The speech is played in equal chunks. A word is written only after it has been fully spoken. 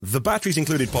The Batteries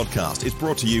Included podcast is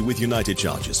brought to you with United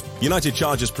Chargers. United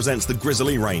Chargers presents the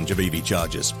Grizzly range of EV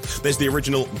chargers. There's the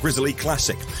original Grizzly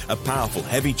Classic, a powerful,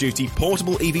 heavy-duty,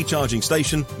 portable EV charging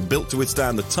station built to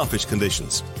withstand the toughest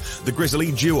conditions. The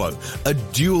Grizzly Duo, a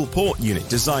dual-port unit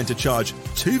designed to charge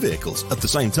two vehicles at the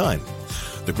same time.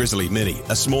 The Grizzly Mini,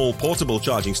 a small, portable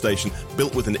charging station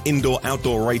built with an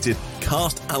indoor-outdoor rated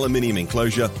cast aluminium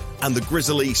enclosure. And the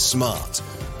Grizzly Smart,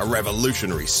 a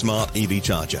revolutionary smart EV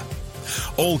charger.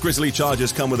 All Grizzly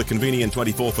chargers come with a convenient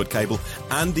 24-foot cable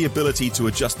and the ability to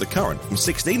adjust the current from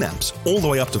 16 amps all the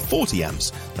way up to 40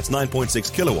 amps. That's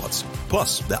 9.6 kilowatts.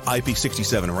 Plus, they're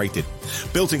IP67 rated.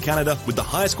 Built in Canada with the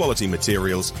highest quality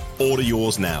materials. Order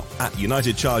yours now at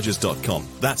unitedchargers.com.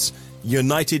 That's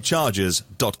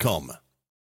unitedchargers.com.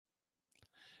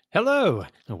 Hello,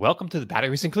 and welcome to the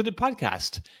Batteries Included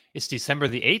podcast. It's December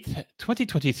the 8th,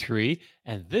 2023,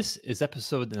 and this is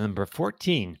episode number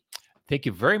 14. Thank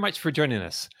you very much for joining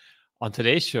us. On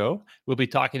today's show, we'll be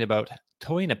talking about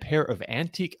towing a pair of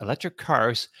antique electric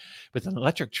cars with an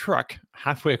electric truck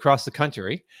halfway across the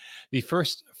country, the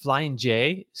first Flying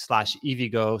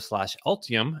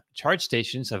J/EVgo/Ultium charge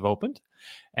stations have opened,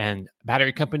 and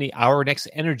battery company Our Next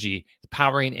Energy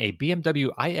powering a BMW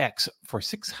iX for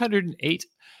 608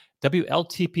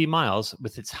 WLTP miles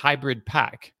with its hybrid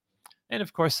pack, and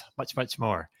of course, much, much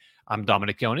more. I'm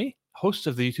Dominic Yoni, host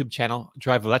of the YouTube channel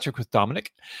Drive Electric with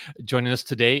Dominic. Joining us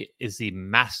today is the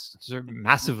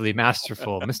massively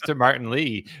masterful Mr. Martin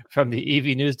Lee from the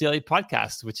EV News Daily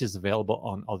podcast, which is available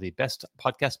on all the best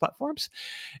podcast platforms.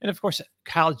 And of course,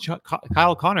 Kyle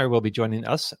Connor will be joining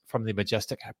us from the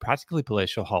majestic, practically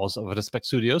palatial halls of Respect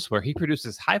Studios, where he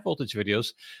produces high voltage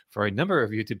videos for a number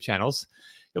of YouTube channels.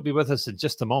 He'll be with us in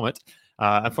just a moment.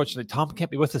 Unfortunately, Tom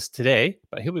can't be with us today,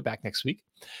 but he'll be back next week.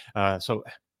 So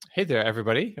hey there,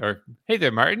 everybody. Or hey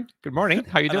there, Martin. Good morning.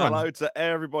 How you doing? Hello to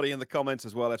everybody in the comments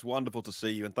as well. It's wonderful to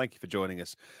see you, and thank you for joining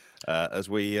us as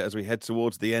we head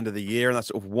towards the end of the year and that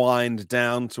sort of wind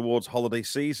down towards holiday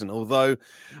season. Although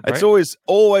it's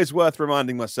always worth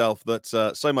reminding myself that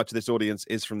so much of this audience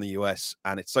is from the US,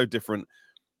 and it's so different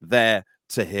there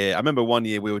to here. I remember one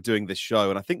year we were doing this show,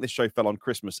 and I think this show fell on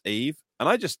Christmas Eve, and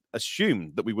I just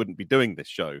assumed that we wouldn't be doing this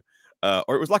show,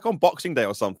 or it was like on Boxing Day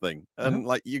or something, and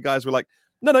like you guys were like,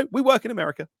 no, we work in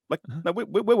America. Like, no,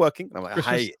 we're working. And I'm like,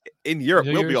 Christmas, hey, in Europe,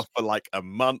 we'll be off for like a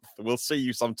month. We'll see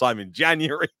you sometime in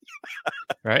January.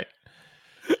 Right?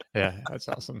 Yeah, that's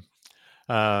awesome.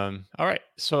 All right.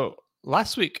 So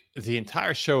last week, the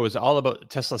entire show was all about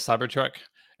Tesla Cybertruck.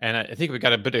 And I think we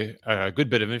got a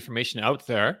good bit of information out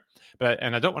there.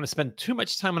 And I don't want to spend too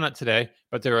much time on it today,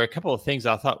 but there are a couple of things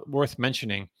I thought worth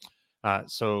mentioning.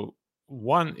 So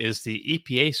one is the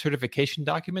EPA certification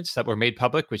documents that were made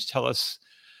public, which tell us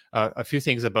a few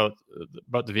things about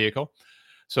the vehicle.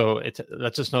 So it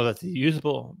lets us know that the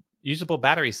usable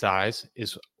battery size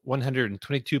is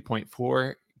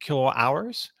 122.4 kilowatt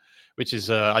hours, which is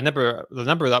a number. The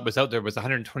number that was out there was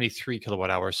 123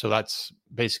 kilowatt hours. So that's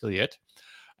basically it.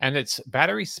 And its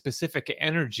battery specific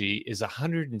energy is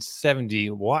 170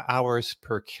 watt hours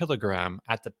per kilogram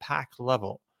at the pack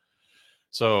level.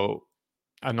 So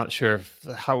I'm not sure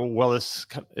how well this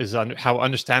is, how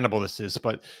understandable this is,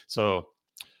 but so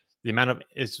the amount of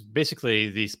it's basically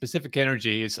the specific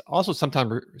energy is also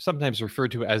sometimes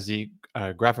referred to as the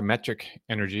gravimetric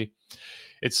energy.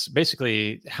 It's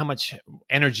basically how much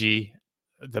energy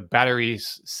the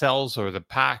battery's cells or the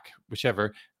pack,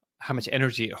 whichever, how much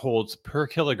energy it holds per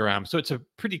kilogram. So it's a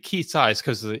pretty key size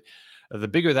because the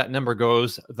bigger that number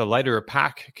goes, the lighter a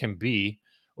pack can be,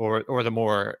 or the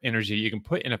more energy you can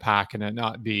put in a pack and it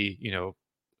not be,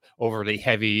 overly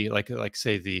heavy, like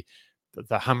say the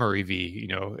Hummer EV,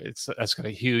 that's got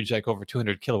a huge, like over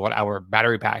 200 kilowatt hour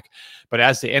battery pack. But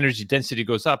as the energy density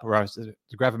goes up, or as the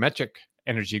gravimetric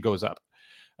energy goes up,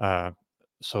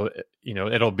 so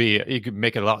it'll be, you could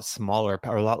make it a lot smaller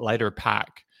or a lot lighter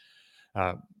pack.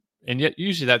 And yet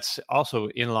usually that's also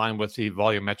in line with the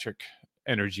volumetric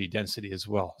energy density as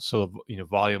well. So,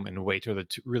 volume and weight are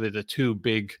really the two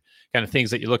big kind of things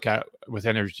that you look at with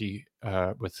energy,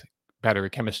 with battery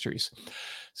chemistries.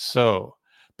 So,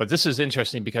 but this is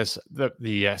interesting because the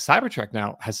Cybertruck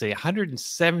now has a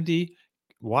 170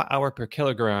 watt hour per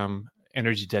kilogram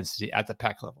energy density at the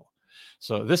pack level.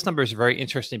 So this number is very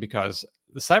interesting because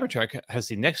the Cybertruck has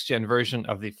the next gen version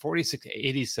of the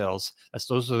 4680 cells.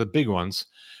 Those are the big ones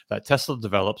that Tesla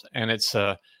developed, and it's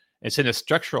in a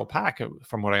structural pack,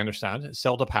 from what I understand,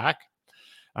 cell to pack.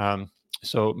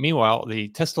 So meanwhile, the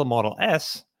Tesla Model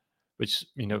S, which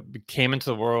came into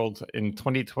the world in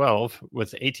 2012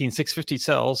 with 18650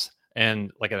 cells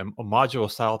and like a module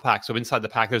style pack. So inside the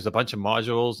pack, there's a bunch of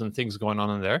modules and things going on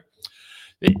in there.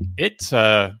 It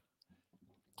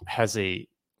has a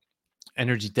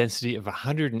energy density of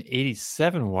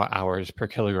 187 watt hours per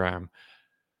kilogram.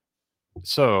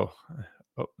 So,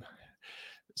 oh,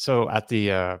 so at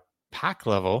the pack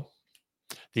level,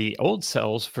 the old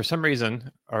cells, for some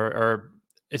reason, are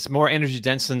it's more energy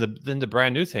dense than the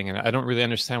brand new thing, and I don't really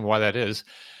understand why that is.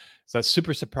 So that's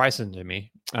super surprising to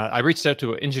me. I reached out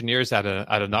to engineers at an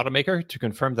automaker to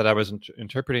confirm that I was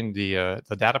interpreting the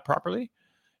data properly,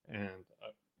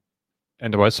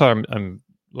 and was. So I'm a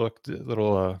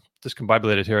little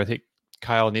discombobulated here. I think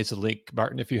Kyle needs a link.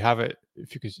 Martin, if you have it,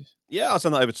 if you could. Yeah, I'll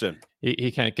send that over to him.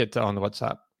 He can't get on the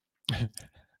WhatsApp,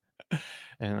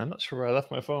 and I'm not sure where I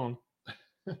left my phone.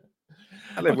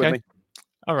 I live with me.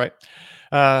 All right.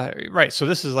 Right. So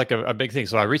this is like a big thing.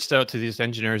 So I reached out to these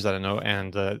engineers that I know,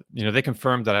 and they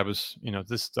confirmed that I was,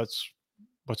 that's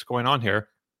what's going on here.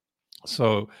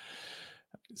 So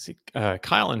see,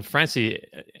 Kyle and Francie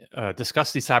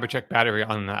discussed the Cybertruck battery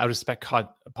on the Out of Spec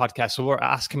podcast. So we'll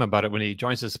ask him about it when he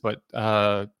joins us. But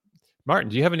Martin,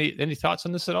 do you have any thoughts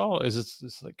on this at all? Is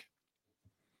this like?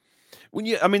 Well,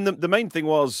 yeah, I mean, the main thing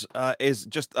is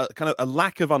just kind of a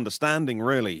lack of understanding,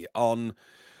 really, on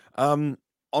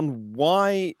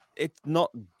why it's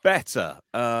not better.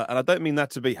 And I don't mean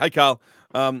that to be, hey, Carl,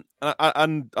 and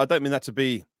I don't mean that to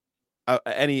be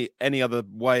any other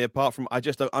way apart from I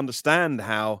just don't understand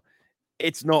how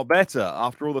it's not better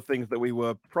after all the things that we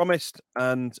were promised.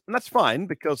 And that's fine,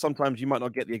 because sometimes you might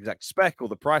not get the exact spec or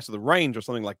the price or the range or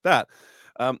something like that.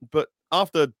 But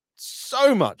after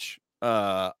so much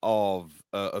of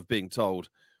being told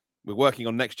we're working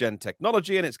on next gen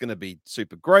technology and it's going to be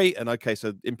super great, and okay,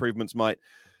 so improvements might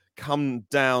come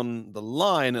down the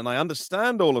line, and I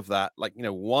understand all of that. Like,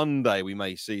 one day we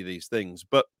may see these things,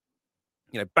 but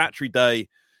Battery Day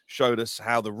showed us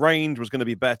how the range was going to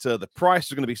be better, the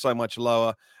price was going to be so much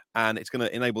lower, and it's going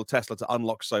to enable Tesla to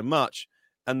unlock so much.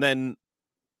 And then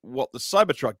what the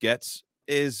Cybertruck gets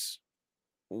is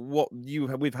what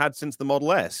we've had since the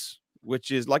Model S, which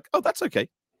is like, oh, that's okay.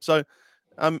 So,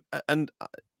 and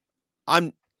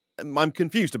I'm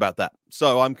confused about that.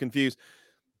 So I'm confused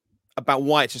about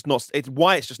why it's just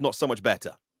not so much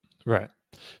better. Right.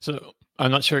 So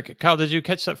I'm not sure. Kyle, did you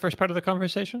catch that first part of the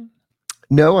conversation?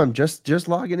 No, I'm just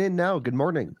logging in now. Good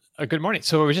morning. Good morning.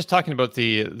 So we were just talking about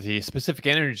the specific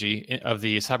energy of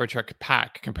the Cybertruck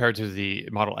pack compared to the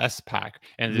Model S pack,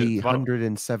 and the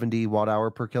 170 watt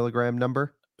hour per kilogram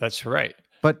number. That's right.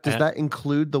 But does that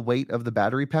include the weight of the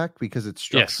battery pack because it's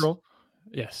structural?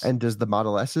 Yes. And does the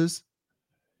Model S's?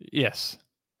 Yes.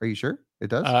 Are you sure it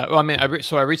does? Well, I mean, I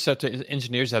reached out to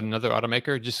engineers at another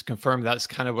automaker, just to confirm that's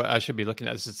kind of what I should be looking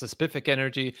at. It's the specific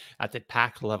energy at the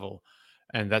pack level,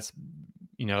 and that's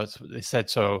that's what they said.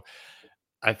 So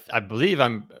I believe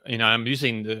I'm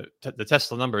using the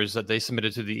Tesla numbers that they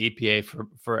submitted to the EPA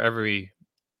for every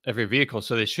vehicle,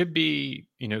 so they should be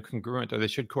congruent, or they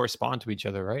should correspond to each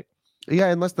other, right? Yeah,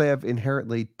 unless they have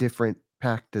inherently different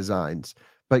pack designs.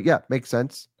 But yeah, makes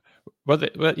sense. Well,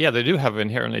 they do have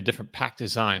inherently different pack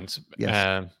designs.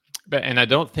 Yes. And I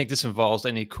don't think this involves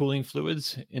any cooling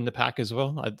fluids in the pack as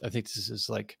well. I think this is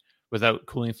like without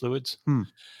cooling fluids.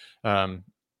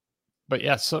 But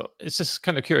yeah, so it's just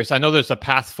kind of curious. I know there's a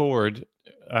path forward.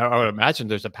 I would imagine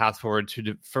there's a path forward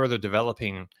to further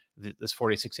developing this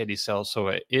 4680 cell, so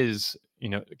it is,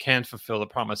 can fulfill the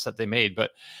promise that they made.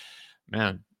 But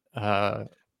man,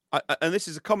 and this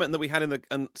is a comment that we had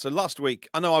so last week.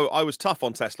 I know I was tough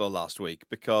on Tesla last week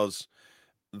because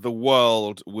the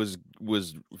world was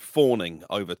fawning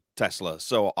over Tesla.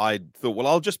 So I thought, well,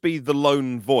 I'll just be the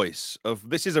lone voice of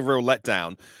this is a real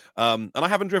letdown. And I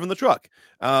haven't driven the truck.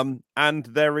 And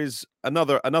there is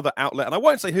another outlet, and I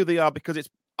won't say who they are because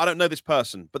I don't know this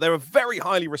person, but they're a very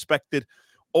highly respected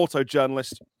auto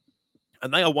journalist,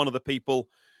 and they are one of the people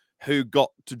who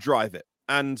got to drive it.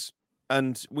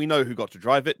 And we know who got to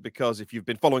drive it, because if you've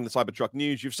been following the Cybertruck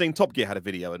news, you've seen Top Gear had a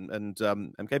video, and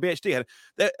MKBHD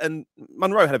had and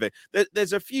Monroe had a video.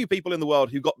 There's a few people in the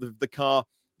world who got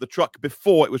the truck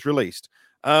before it was released.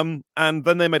 And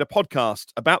then they made a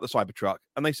podcast about the Cybertruck,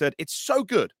 and they said it's so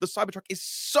good. The Cybertruck is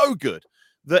so good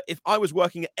that if I was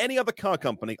working at any other car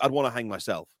company, I'd want to hang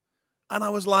myself. And I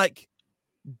was like,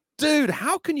 dude,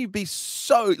 how can you be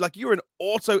so, like, you're an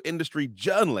auto industry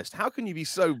journalist. How can you be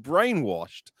so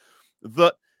brainwashed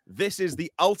that this is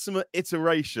the ultimate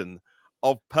iteration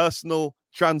of personal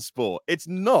transport? It's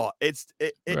not. It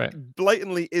right.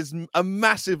 Blatantly is a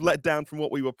massive letdown from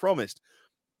what we were promised.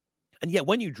 And yet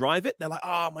when you drive it, they're like,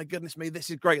 oh my goodness me, this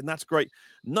is great and that's great.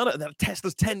 None of that.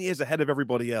 Tesla's 10 years ahead of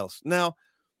everybody else. Now,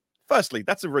 firstly,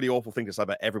 that's a really awful thing to say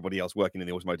about everybody else working in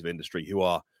the automotive industry, who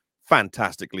are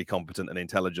fantastically competent and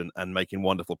intelligent and making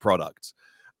wonderful products.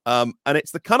 And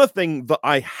it's the kind of thing that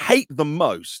I hate the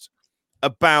most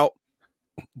about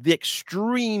the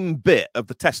extreme bit of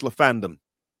the Tesla fandom,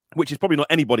 which is probably not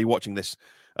anybody watching this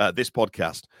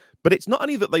podcast. But it's not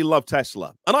only that they love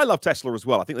Tesla, and I love Tesla as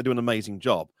well. I think they do an amazing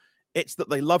job. It's that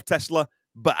they love Tesla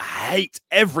but hate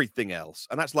everything else,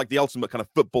 and that's like the ultimate kind of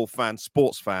football fan,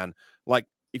 sports fan. Like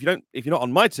if you're not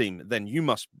on my team, then you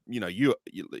must, you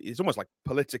it's almost like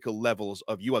political levels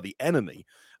of you are the enemy,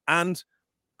 and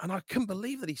I couldn't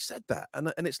believe that he said that,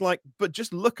 and it's like, but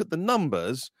just look at the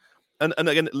numbers, and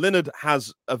again, Leonard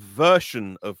has a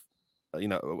version of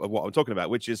of what I'm talking about,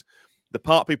 which is the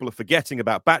part people are forgetting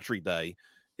about Battery Day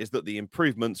is that the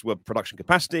improvements were production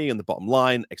capacity and the bottom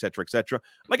line, et cetera, et cetera.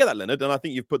 And I get that, Leonard, and I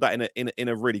think you've put that in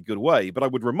a really good way. But I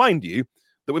would remind you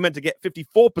that we're meant to get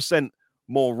 54%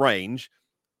 more range,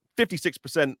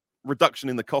 56% reduction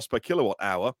in the cost per kilowatt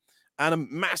hour, and a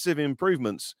massive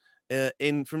improvements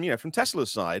from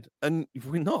Tesla's side, and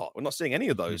we're not seeing any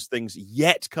of those things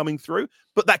yet coming through,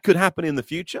 but that could happen in the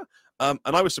future. And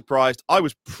I was surprised. I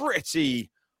was pretty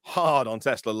hard on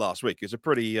Tesla last week. It's a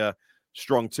pretty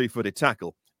strong two-footed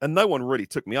tackle, and no one really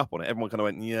took me up on it. Everyone kind of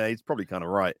went, yeah, he's probably kind of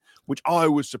right, which I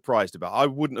was surprised about. I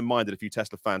wouldn't have minded if you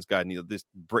Tesla fans going, this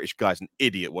British guy's an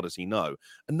idiot, what does he know?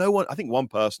 And no one, I think one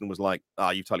person was like,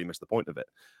 you totally missed the point of it.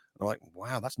 And I'm like,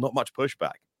 wow, that's not much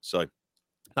pushback. So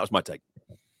that was my take.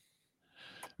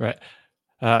 Right.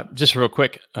 Just real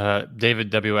quick,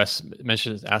 David WS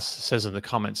says in the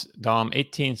comments, Dom,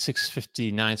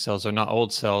 18659 cells are not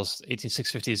old cells.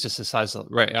 18650 is just the size of,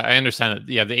 right. I understand it.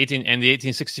 Yeah, the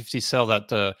 18650 cell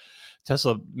that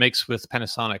Tesla makes with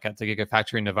Panasonic at the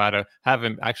Gigafactory in Nevada have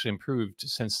actually improved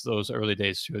since those early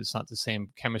days too. It's not the same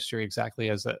chemistry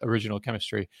exactly as the original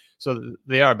chemistry. So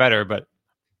they are better, but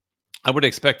I would have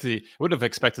expected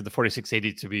the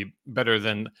 4680 to be better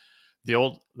than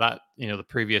the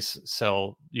previous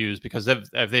cell used, because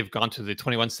they've gone to the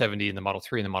 2170 in the Model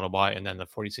 3 and the Model Y, and then the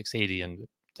 4680 and the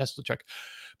Tesla truck.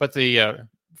 But the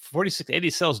 4680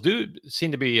 cells do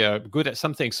seem to be good at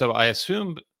some things. So I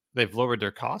assume they've lowered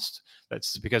their cost.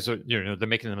 That's because they're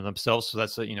making them themselves. So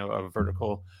that's a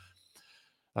vertical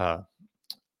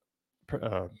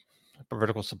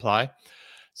vertical supply.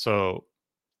 So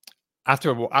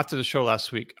after the show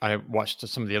last week, I watched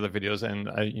some of the other videos, and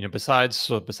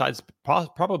besides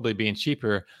probably being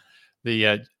cheaper,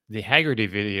 the Haggerty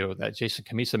video that Jason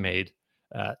Camisa made,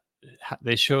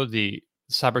 they showed the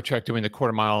Cybertruck doing the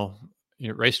quarter mile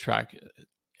racetrack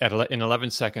in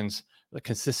 11 seconds,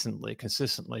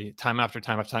 consistently, time after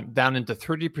time after time, down into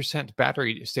 30%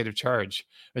 battery state of charge,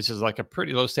 which is like a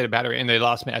pretty low state of battery, and they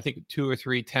lost me, I think, 2 or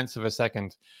 3 tenths of a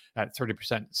second at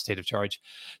 30% state of charge.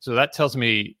 So that tells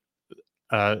me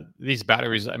these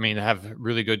batteries, have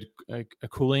really good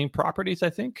cooling properties, I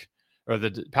think, or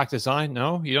the pack design.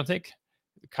 No, you don't think?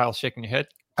 Kyle's shaking your head.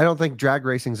 I don't think drag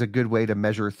racing is a good way to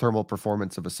measure thermal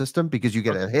performance of a system, because you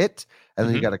get a hit and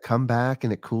then you got to come back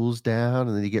and it cools down,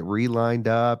 and then you get relined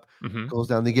up, cools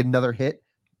down, then you get another hit.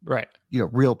 Right.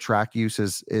 Real track use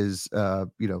is a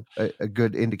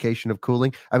good indication of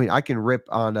cooling. I can rip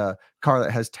on a car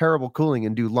that has terrible cooling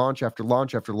and do launch after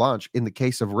launch after launch. In the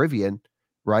case of Rivian,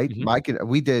 right?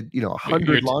 We did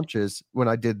 100 launches when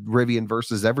I did Rivian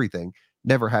versus everything.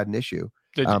 Never had an issue.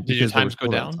 Did your times go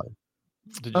down?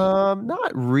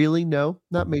 Not really. No,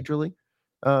 not majorly.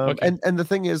 Okay. And the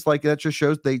thing is, like, that just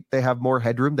shows they have more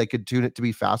headroom. They could tune it to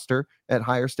be faster at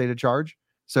higher state of charge.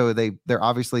 So they're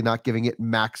obviously not giving it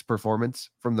max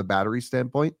performance from the battery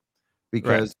standpoint,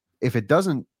 because if it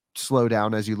doesn't slow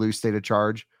down as you lose state of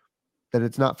charge, then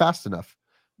it's not fast enough.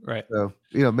 Right. So,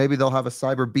 maybe they'll have a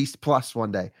Cyber Beast Plus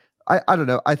one day. I don't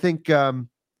know. I think I'm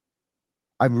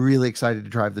really excited to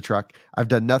drive the truck. I've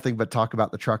done nothing but talk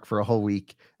about the truck for a whole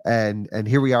week. And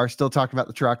here we are still talking about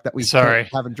the truck that we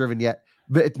haven't driven yet.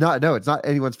 But it's not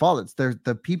anyone's fault. It's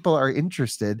the people are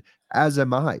interested, as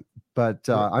am I. But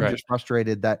I'm just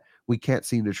frustrated that we can't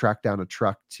seem to track down a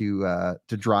truck to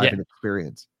drive and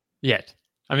experience yet.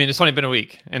 It's only been a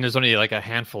week, and there's only like a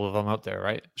handful of them out there,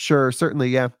 right? Sure, certainly,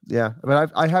 yeah.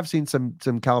 But I have seen some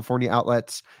California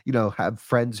outlets, have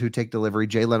friends who take delivery.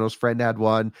 Jay Leno's friend had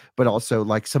one, but also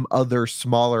like some other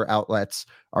smaller outlets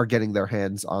are getting their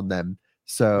hands on them.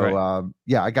 So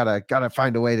I gotta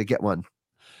find a way to get one.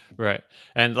 Right.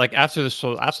 And like after the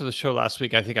show last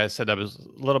week, I think I said I was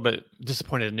a little bit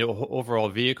disappointed in the overall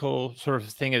vehicle sort of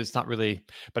thing. It's not really,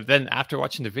 but then after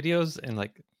watching the videos, and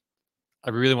like, I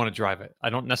really want to drive it.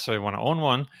 I don't necessarily want to own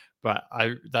one, but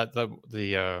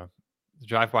the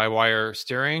drive-by-wire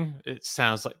steering, it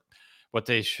sounds like what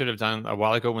they should have done a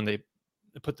while ago when they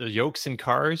put the yokes in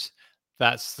cars.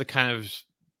 That's the kind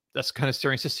of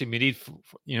steering system you need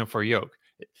for a yoke.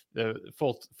 The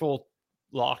full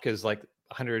lock is like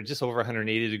 100, just over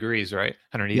 180 degrees, right?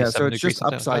 187 Yeah, so it's degrees, just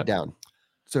something like upside that. down.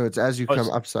 So it's as you Oh, come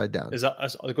upside down. Is that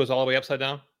it goes all the way upside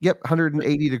down? Yep,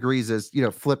 180 degrees is,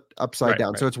 flipped upside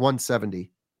down. So it's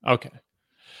 170. Okay.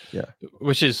 Yeah.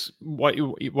 Which is what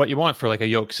you want for like a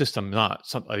yoke system, not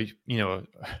something,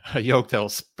 a yoke that'll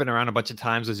spin around a bunch of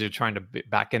times as you're trying to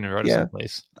back in or out of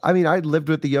someplace. I mean, I lived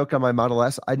with the yoke on my Model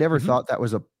S. I never thought that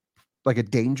was a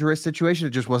dangerous situation.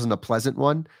 It just wasn't a pleasant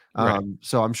one. Right.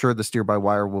 So I'm sure the steer by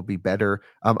wire will be better.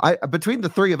 Between the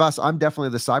three of us, I'm definitely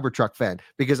the Cybertruck fan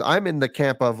because I'm in the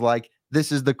camp of like, this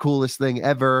is the coolest thing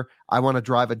ever. I want to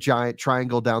drive a giant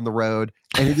triangle down the road,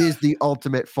 and it is the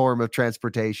ultimate form of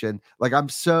transportation. Like, I'm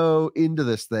so into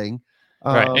this thing.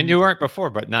 Right. And you weren't before,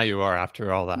 but now you are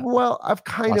after all that. Well, I've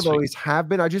kind of always have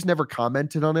been. I just never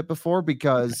commented on it before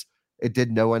because it did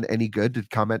no one any good to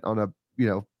comment on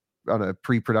a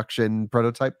pre-production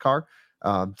prototype car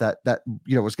that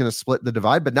was going to split the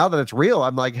divide. But now that it's real,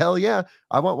 I'm like, hell yeah,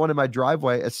 I want one in my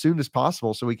driveway as soon as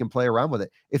possible so we can play around with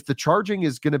it. If the charging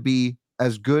is going to be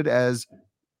as good as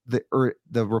the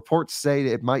reports say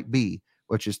it might be,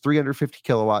 which is 350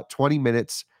 kilowatt, 20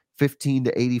 minutes, 15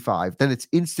 to 85, then it's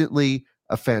instantly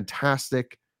a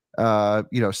fantastic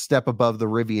step above the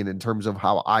Rivian in terms of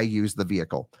how I use the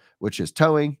vehicle, which is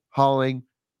towing, hauling,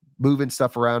 moving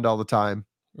stuff around all the time.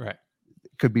 Right.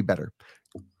 Could be better.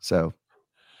 So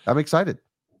I'm excited.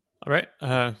 All right.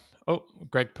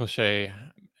 Greg Pochet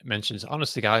mentions,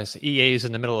 honestly, guys, EA is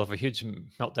in the middle of a huge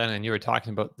meltdown, and you were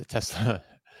talking about the Tesla.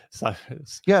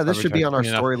 Yeah, this should be on our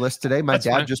story list today. My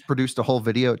dad just produced a whole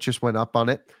video. It just went up on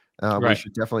it. We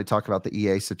should definitely talk about the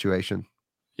EA situation.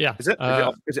 Yeah. Is it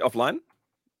offline?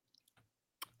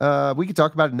 We can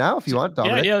talk about it now if you want,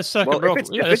 Dominic. Yeah.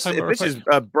 If this is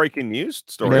a breaking news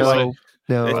story.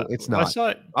 No, it's not. I saw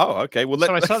it. Oh, okay. Well,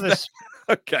 I saw this.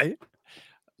 Okay.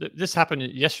 This happened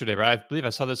yesterday, right? I believe I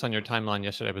saw this on your timeline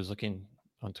yesterday. I was looking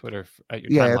on Twitter at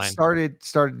your timeline. It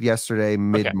started yesterday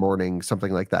mid-morning,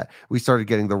 something like that. We started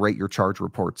getting the rate your charge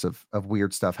reports of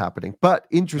weird stuff happening. But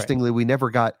interestingly, we never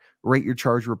got rate your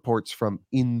charge reports from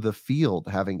in the field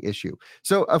having issue.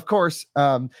 So of course,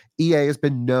 EA has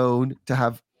been known to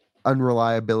have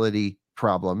unreliability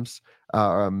problems.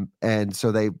 And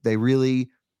so they really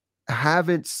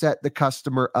haven't set the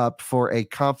customer up for a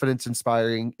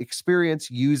confidence-inspiring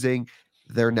experience using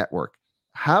their network.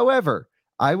 However,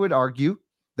 I would argue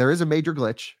there is a major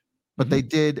glitch, but they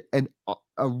did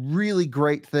a really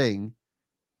great thing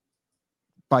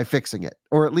by fixing it,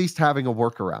 or at least having a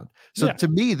workaround. So to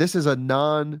me, this is a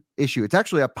non-issue. It's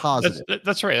actually a positive.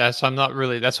 That's right. That's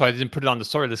why I didn't put it on the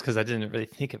story list, because I didn't really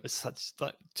think it was such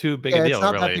too big a deal. It's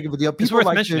not really that big of a deal. It's worth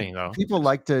mentioning, though. People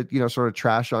like to, sort of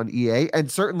trash on EA,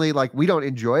 and certainly, like, we don't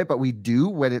enjoy it, but we do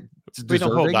when it's deserving. We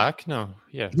don't hold back. No.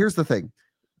 Yeah. Here's the thing.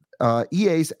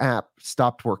 EA's app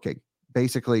stopped working.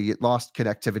 Basically, it lost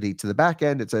connectivity to the back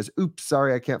end. It says, oops,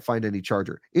 sorry, I can't find any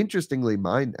charger. Interestingly,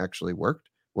 mine actually worked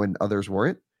when others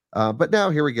weren't. But now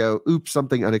here we go. Oops,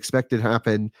 something unexpected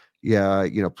happened. Yeah,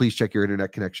 please check your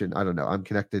internet connection. I don't know. I'm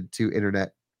connected to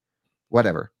internet,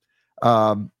 whatever.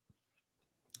 So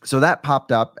that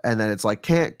popped up, and then it's like,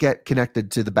 can't get connected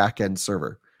to the back end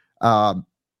server.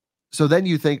 So then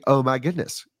you think, oh my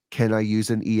goodness, can I use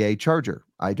an EA charger?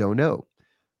 I don't know.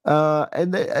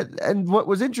 And what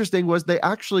was interesting was they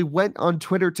actually went on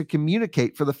Twitter to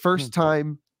communicate for the first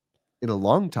time in a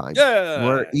long time,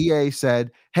 where EA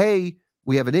said, hey,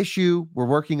 we have an issue. We're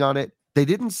working on it. They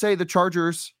didn't say the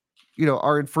chargers,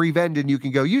 are in free vend and you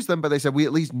can go use them, but they said, we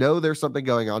at least know there's something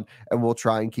going on and we'll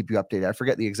try and keep you updated. I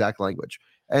forget the exact language.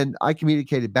 And I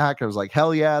communicated back. I was like,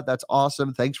 hell yeah, that's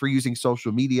awesome. Thanks for using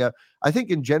social media. I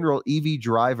think in general, EV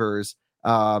drivers,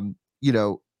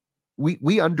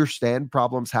 we understand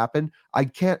problems happen. I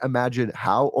can't imagine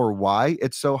how or why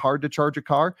it's so hard to charge a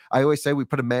car. I always say we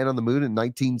put a man on the moon in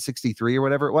 1963 or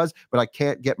whatever it was, but I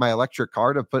can't get my electric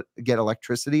car to get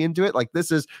electricity into it. Like,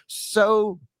 this is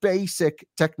so basic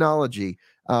technology.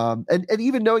 And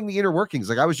even knowing the inner workings,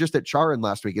 like I was just at Charin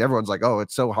last week and everyone's like, oh,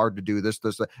 it's so hard to do this.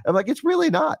 I'm like, it's really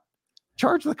not.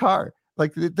 Charge the car.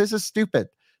 Like, this is stupid.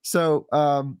 So,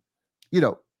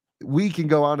 we can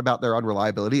go on about their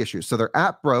unreliability issues. So their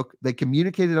app broke. They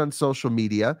communicated on social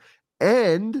media,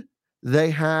 and they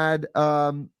had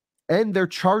and their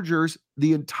chargers,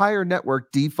 the entire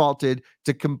network defaulted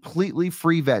to completely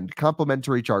free vend,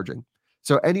 complimentary charging.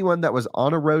 So anyone that was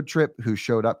on a road trip who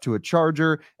showed up to a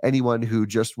charger, anyone who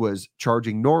just was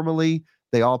charging normally,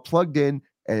 they all plugged in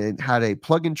and had a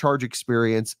plug and charge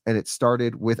experience, and it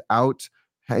started without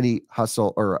any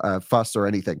hustle or fuss or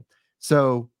anything.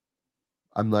 So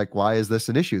I'm like, why is this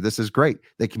an issue? This is great.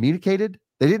 They communicated.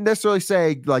 They didn't necessarily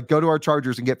say, like, go to our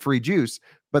chargers and get free juice,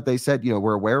 but they said,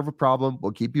 we're aware of a problem.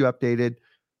 We'll keep you updated.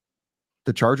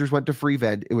 The chargers went to free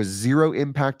vend. It was zero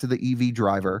impact to the EV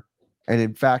driver. And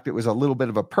in fact, it was a little bit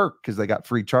of a perk because they got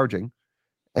free charging.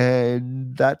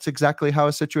 And that's exactly how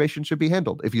a situation should be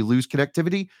handled. If you lose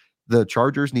connectivity, the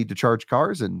chargers need to charge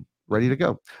cars and ready to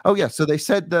go. Oh, yeah. So they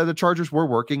said the chargers were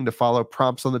working to follow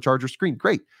prompts on the charger screen.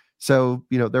 Great. So,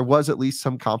 there was at least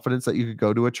some confidence that you could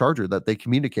go to a charger that they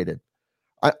communicated.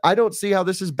 I don't see how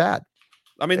this is bad.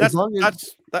 I mean, that's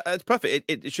perfect.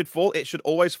 It should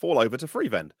always fall over to free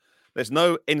vend. There's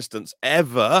no instance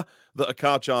ever that a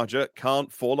car charger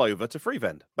can't fall over to free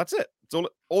vend. That's it. It's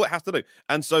all it has to do.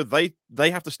 And so they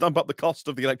have to stump up the cost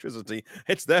of the electricity.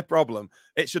 It's their problem.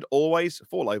 It should always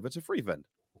fall over to free vend.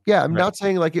 Yeah, I'm not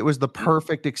saying like it was the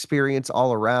perfect experience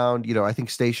all around. I think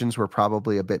stations were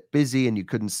probably a bit busy and you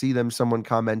couldn't see them. Someone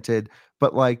commented,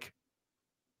 but like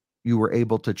you were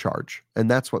able to charge,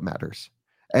 and that's what matters.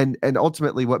 And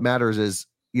ultimately what matters is,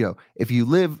 if you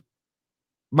live,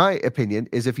 my opinion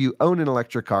is if you own an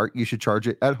electric car, you should charge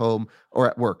it at home or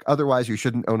at work. Otherwise, you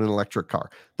shouldn't own an electric car.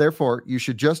 Therefore, you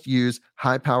should just use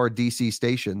high-powered DC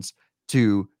stations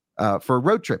for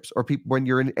road trips or people when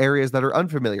you're in areas that are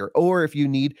unfamiliar, or if you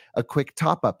need a quick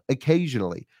top-up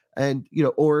occasionally. And,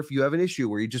 or if you have an issue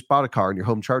where you just bought a car and your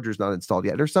home charger is not installed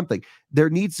yet or something, there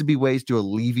needs to be ways to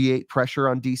alleviate pressure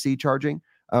on DC charging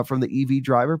from the EV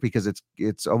driver, because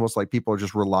it's almost like people are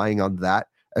just relying on that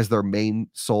as their main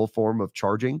sole form of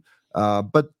charging.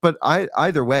 But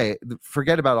either way,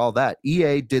 forget about all that.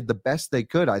 EA did the best they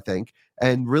could, I think,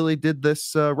 and really did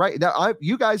this right. Now,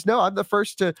 you guys know I'm the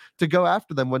first to go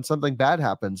after them when something bad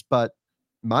happens, but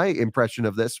my impression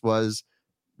of this was,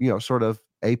 sort of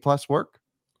A+ work.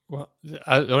 Well, the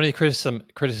only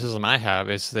criticism I have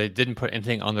is they didn't put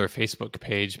anything on their Facebook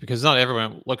page, because not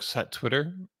everyone looks at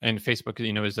Twitter, and Facebook,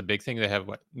 is a big thing. They have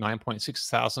 9.6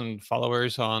 thousand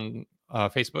followers on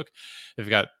Facebook. They've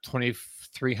got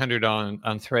 2,300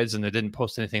 on Threads, and they didn't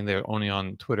post anything. They're only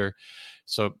on Twitter.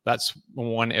 So that's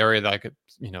one area that I could,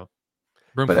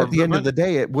 but at the end of the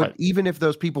day, it would, even if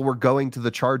those people were going to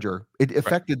the charger, it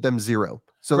affected them zero.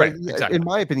 So exactly. In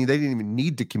my opinion, they didn't even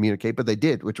need to communicate, but they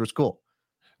did, which was cool.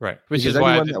 Right. Which is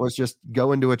anyone that was just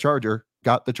going to a charger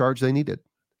got the charge they needed.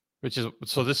 This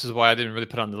is why I didn't really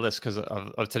put on the list because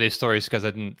of today's stories, because I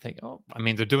didn't think,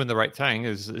 they're doing the right thing.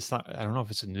 It's not, I don't know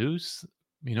if it's a news,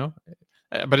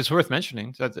 but it's worth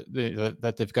mentioning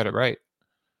that they've got it right.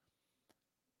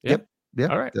 Yep. Yeah.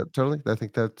 All right. Totally. I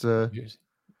think that's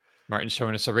Martin's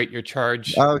showing us a rate your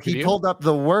charge. Oh, he pulled up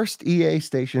the worst EA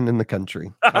station in the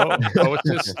country. What's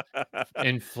this?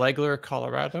 In Flagler,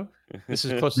 Colorado? This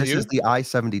is close to you? This is the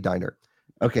I-70 diner.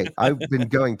 Okay, I've been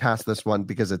going past this one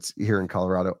because it's here in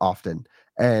Colorado often.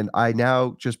 And I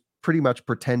now just pretty much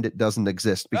pretend it doesn't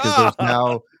exist, because there's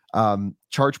now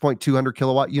ChargePoint 200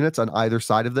 kilowatt units on either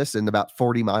side of this in about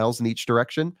 40 miles in each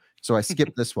direction. So I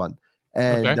skipped this one.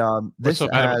 And What's so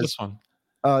bad about this one?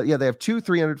 They have two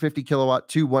 350 kilowatt,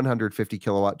 two 150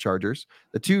 kilowatt chargers.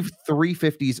 The two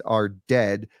 350s are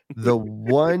dead. The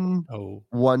one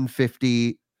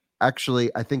 150 actually,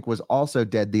 I think, was also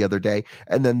dead the other day.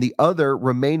 And then the other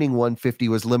remaining 150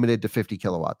 was limited to 50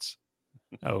 kilowatts.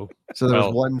 Oh. So there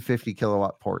was 150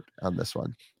 kilowatt port on this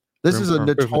one. This is a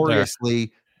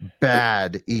notoriously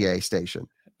bad EA station.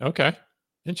 Okay.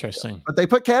 Interesting. But they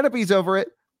put canopies over it.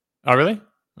 Oh, really?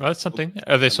 Well, that's something.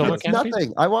 Are they solar canopies?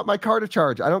 Nothing. I want my car to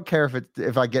charge. I don't care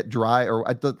if I get dry, or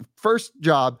at the first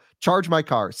job, charge my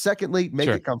car. Secondly, make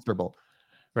it comfortable.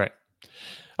 Right.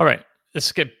 All right.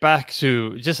 Let's get back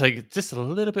to just a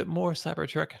little bit more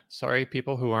Cybertruck. Sorry,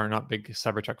 people who are not big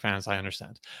Cybertruck fans. I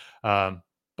understand.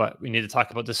 But we need to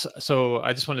talk about this. So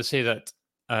I just want to say that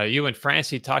you and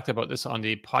Francie talked about this on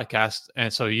the podcast,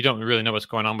 and so you don't really know what's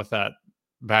going on with that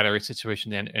battery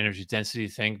situation, the energy density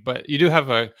thing. But you do have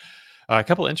a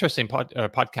couple interesting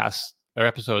podcasts or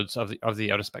episodes of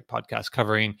the Out of Spec podcast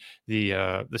covering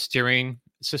the steering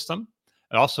system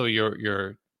and also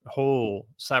your whole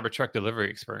Cybertruck delivery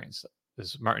experience.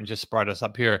 As Martin just brought us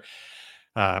up here,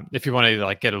 if you want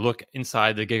to get a look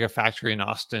inside the Gigafactory in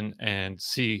Austin and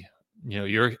see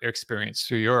your experience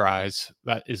through your eyes,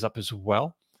 that is up as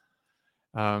well.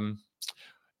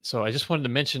 So I just wanted to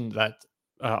mention that.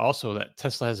 Also, that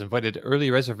Tesla has invited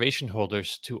early reservation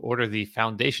holders to order the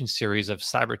Foundation series of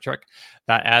Cybertruck.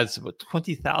 That adds about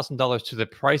 $20,000 to the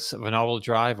price of an all-wheel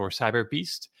drive or Cyber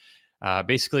Beast.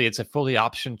 Basically, it's a fully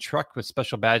optioned truck with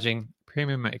special badging,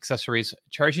 premium accessories,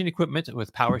 charging equipment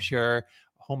with PowerShare,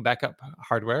 home backup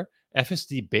hardware,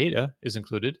 FSD beta is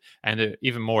included, and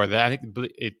even more. That I think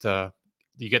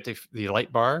you get the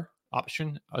light bar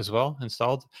option as well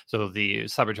installed. So the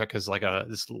Cybertruck has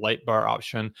this light bar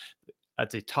option at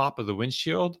the top of the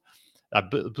windshield,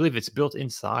 believe it's built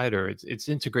inside, or it's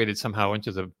integrated somehow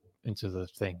into the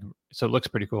thing. So it looks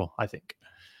pretty cool, I think.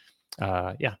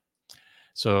 Yeah.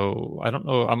 So I don't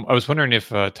know. I was wondering if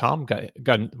Tom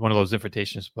got one of those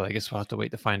invitations, but I guess we'll have to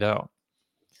wait to find out.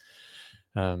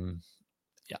 Yeah.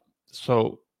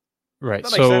 So right.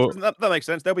 That makes sense. That makes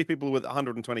sense. There'll be people with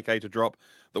 120k to drop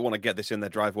that want to get this in their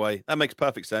driveway. That makes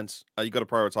perfect sense. You've got to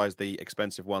prioritize the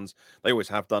expensive ones. They always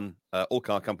have done. All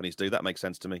car companies do. That makes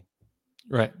sense to me.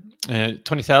 Right.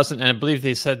 20,000. And I believe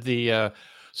they said the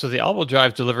all-wheel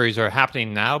drive deliveries are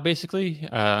happening now, basically.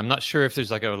 I'm not sure if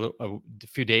there's like a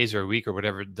few days or a week or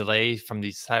whatever delay from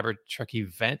the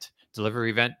Cybertruck delivery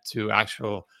event to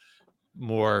actual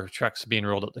more trucks being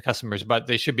rolled out to customers, but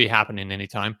they should be happening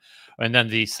anytime. And then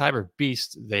the Cyber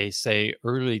Beast, they say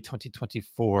early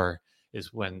 2024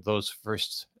 is when those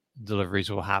first deliveries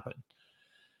will happen.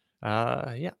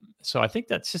 Yeah. So I think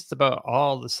that's just about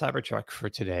all the Cybertruck for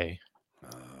today.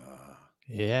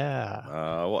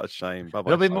 Yeah. What a shame. Bye-bye.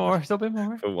 There'll be more. For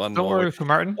one Don't worry,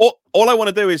 Martin. All I want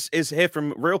to do is hear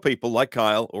from real people like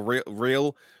Kyle or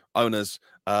real owners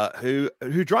who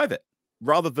drive it,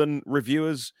 rather than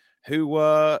reviewers who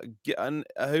were given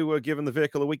the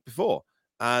vehicle a week before.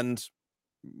 And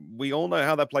we all know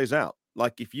how that plays out.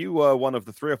 Like, if you were one of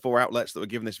the 3 or 4 outlets that were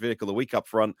given this vehicle a week up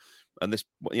front, and this,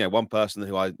 one person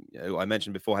who I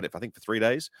mentioned before had it, I think, for 3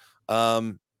 days,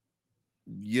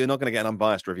 you're not going to get an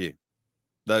unbiased review.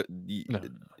 No.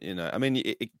 I mean,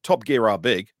 Top Gear are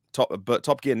big, but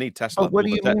Top Gear need Tesla. What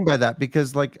do you mean by that?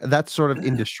 Because like that's sort of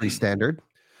industry standard.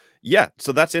 Yeah,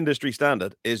 so that's industry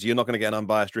standard. Is you're not going to get an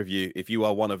unbiased review if you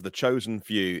are one of the chosen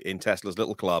few in Tesla's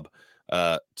little club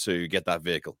to get that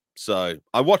vehicle. So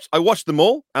I watched them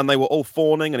all, and they were all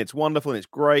fawning, and it's wonderful, and it's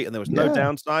great, and there was no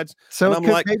downsides. So I'm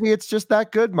like, maybe it's just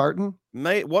that good, Martin.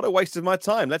 Mate, what a waste of my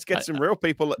time. Let's get some real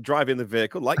people driving the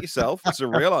vehicle, like yourself,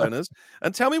 some real owners,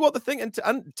 and tell me what the thing and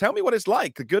tell me what it's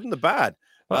like, the good and the bad.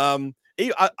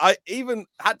 I even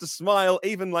had to smile,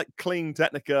 even like Clean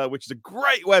Technica, which is a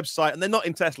great website, and they're not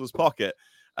in Tesla's pocket.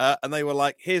 And they were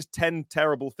like, here's 10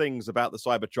 terrible things about the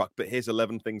Cybertruck, but here's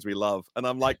 11 things we love. And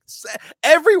I'm like,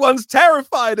 everyone's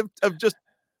terrified of just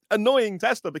annoying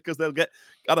Tesla because they'll get,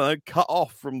 I don't know, cut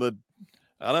off from the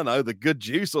good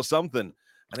juice or something.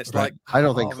 And it's like, I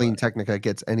don't think Clean Technica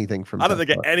gets anything from Tesla. I don't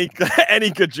think get any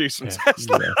good juice from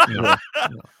Tesla. Yeah.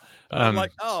 I'm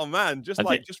like, oh man, just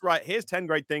right. Here's 10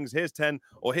 great things. Here's 10,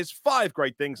 or here's 5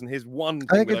 great things, and here's 1 thing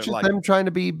I think it's just them trying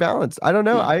to be balanced. I don't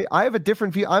know. I have a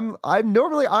different view. I'm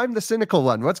the cynical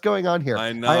one. What's going on here?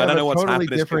 I know. I don't know what's totally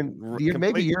different.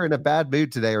 Maybe you're in a bad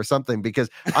mood today or something, because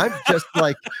I'm just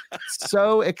like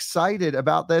so excited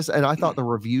about this, and I thought the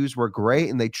reviews were great,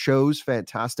 and they chose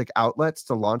fantastic outlets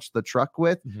to launch the truck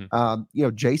with.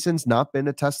 Jason's not been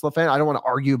a Tesla fan. I don't want to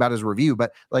argue about his review,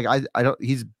 but like I don't.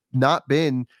 He's not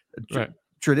been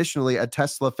traditionally a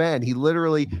Tesla fan. He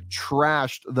literally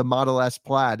trashed the Model S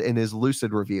Plaid in his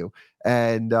Lucid review,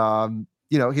 and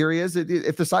here he is.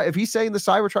 If he's saying the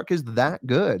Cybertruck is that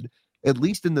good, at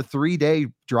least in the 3-day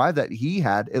drive that he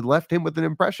had, it left him with an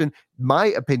impression, my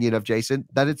opinion of Jason,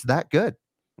 that it's that good.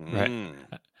 Right.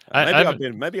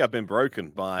 Maybe I've been broken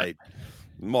by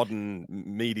modern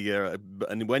media,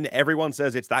 and when everyone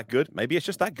says it's that good, maybe it's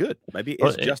just that good. Maybe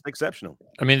it's just exceptional.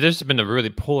 I mean, there's been a really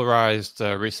polarized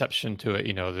reception to it.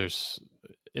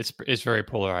 It's very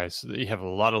polarized. You have a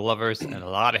lot of lovers and a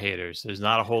lot of haters. There's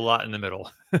not a whole lot in the middle.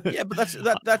 Yeah, but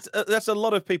that's a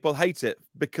lot of people hate it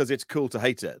because it's cool to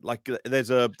hate it. Like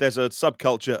there's a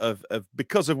subculture of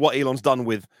because of what Elon's done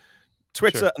with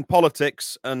Twitter and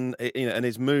politics, and and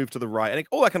his move to the right, and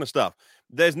all that kind of stuff.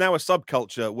 There's now a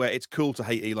subculture where it's cool to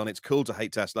hate Elon, it's cool to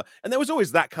hate Tesla, and there was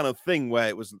always that kind of thing where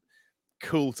it was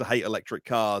cool to hate electric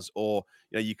cars, or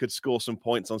you could score some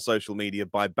points on social media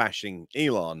by bashing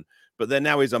Elon. But there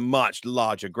now is a much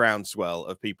larger groundswell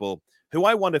of people who,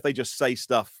 I wonder if they just say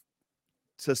stuff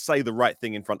to say the right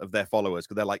thing in front of their followers,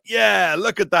 because they're like, yeah,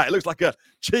 look at that, it looks like a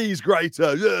cheese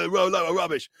grater, yeah, load of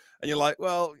rubbish. And you're like,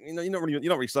 well, you're not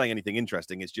really saying anything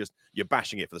interesting. It's just you're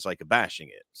bashing it for the sake of bashing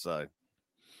it. So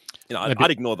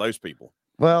I'd ignore those people.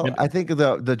 Well, I think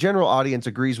the general audience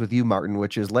agrees with you, Martin,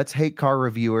 which is let's hate car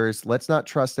reviewers. Let's not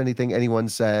trust anything anyone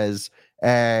says.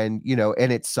 And,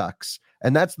 and it sucks.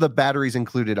 And that's the batteries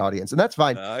included audience. And that's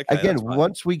fine. Again,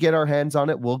 once we get our hands on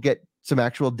it, we'll get some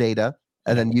actual data,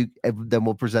 and then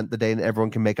we'll present the data and everyone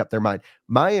can make up their mind.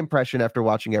 My impression after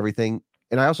watching everything,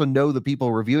 and I also know the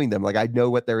people reviewing them, like I know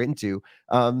what they're into.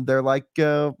 They're like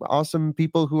awesome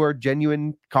people who are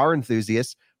genuine car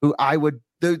enthusiasts who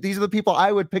these are the people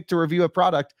I would pick to review a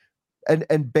product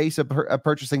and base a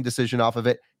purchasing decision off of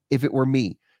it if it were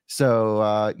me.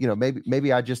 So,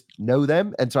 maybe I just know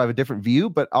them, and so I have a different view,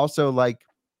 but also like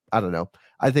I don't know.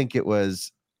 I think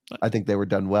they were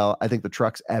done well. I think the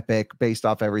truck's epic based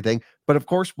off everything. But of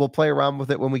course, we'll play around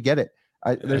with it when we get it.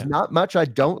 There's not much I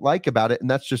don't like about it, and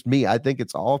that's just me. I think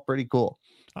it's all pretty cool.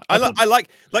 I like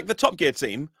the Top Gear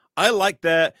team. I like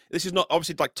this is not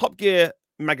obviously like Top Gear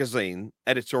magazine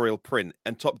editorial print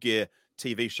and Top Gear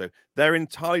TV show. They're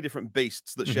entirely different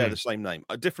beasts that share the same name,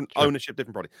 a different ownership,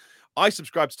 different product. I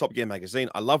subscribe to Top Gear magazine.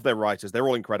 I love their writers. They're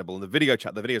all incredible. And the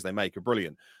videos they make are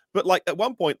brilliant. But like at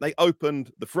one point they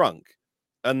opened the frunk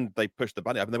and they pushed the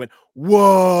button up and they went,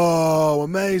 "Whoa,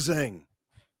 amazing."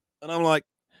 And I'm like,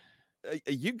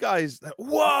 are you guys,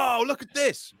 whoa, look at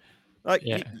this. Like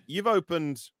you've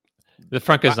opened the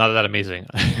frunk is not that amazing.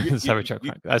 Cybertruck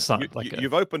frunk. That's not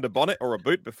you've opened a bonnet or a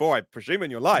boot before, I presume,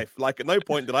 in your life. Like at no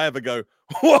point did I ever go,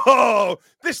 "Whoa,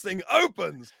 this thing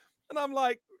opens." And I'm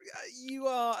like, you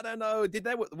are, I don't know,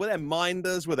 were there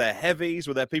minders, were there heavies,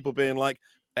 were there people being like,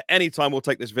 "At any time we'll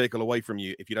take this vehicle away from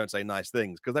you if you don't say nice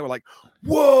things," because they were like,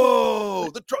 "Whoa,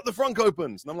 the frunk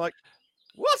opens." And I'm like,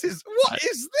 what is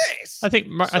this? I think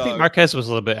Marquez was a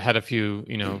little bit, had a few,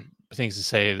 things to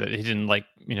say that he didn't like,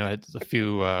 had a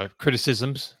few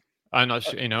criticisms. I'm not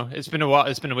sure, it's been a while.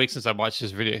 It's been a week since I watched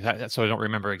his video, so I don't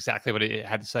remember exactly what he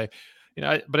had to say.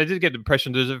 But I did get the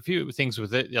impression there's a few things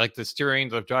with it, like the steering,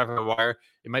 the driver wire.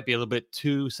 It might be a little bit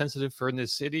too sensitive for in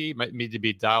this city. It might need to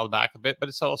be dialed back a bit, but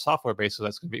it's all software based, so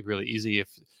that's going to be really easy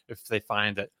if they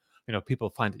find that people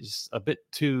find it just a bit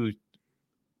too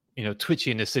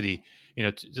twitchy in the city.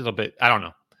 A little bit. I don't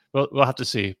know. We'll have to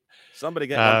see. Somebody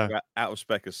get out of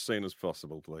spec as soon as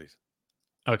possible, please.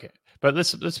 Okay, but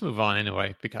let's move on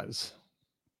anyway because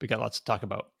we got lots to talk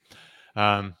about.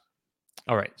 All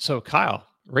right, so Kyle,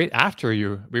 right after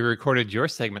we recorded your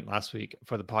segment last week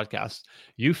for the podcast,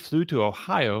 you flew to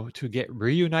Ohio to get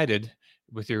reunited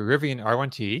with your Rivian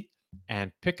R1T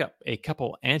and pick up a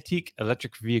couple antique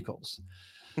electric vehicles.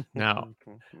 Now,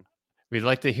 we'd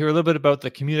like to hear a little bit about the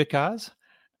Communicas.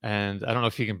 And I don't know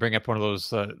if you can bring up one of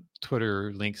those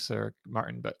Twitter links there,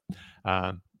 Martin, but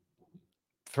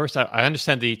first, I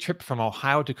understand the trip from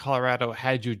Ohio to Colorado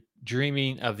had you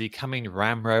dreaming of the coming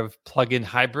Ram Rev plug-in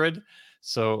hybrid.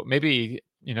 So maybe,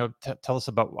 tell us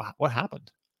about what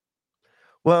happened.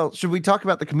 Well, should we talk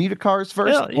about the commuter cars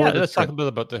first? Yeah, let's talk a bit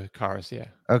about the cars, yeah.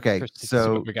 Okay, first,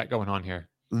 so what we got going on here.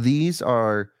 These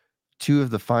are two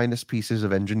of the finest pieces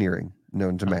of engineering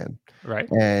known to man. Right.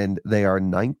 And they are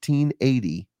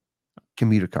 1980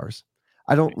 commuter cars.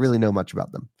 I don't really know much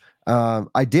about them.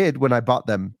 I did when I bought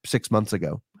them 6 months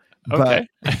ago. Okay.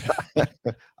 But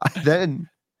then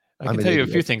I can tell you a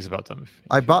few things about them.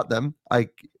 I bought them. I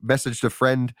messaged a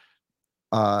friend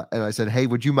and I said, "Hey,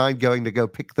 would you mind going to go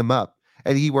pick them up?"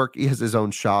 And he has his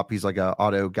own shop. He's like an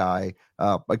auto guy,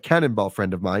 a Cannonball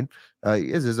friend of mine.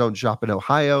 He has his own shop in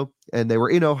Ohio, and they were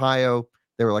in Ohio.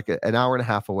 They were like an hour and a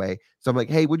half away. So I'm like,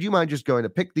 "Hey, would you mind just going to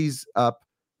pick these up?"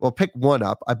 Well, pick one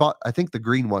up. I bought, I think, the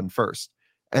green one first.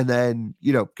 And then,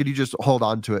 could you just hold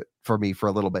on to it for me for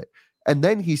a little bit? And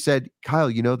then he said,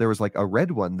 "Kyle, there was like a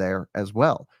red one there as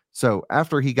well." So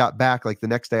after he got back, like the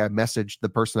next day, I messaged the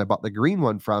person I bought the green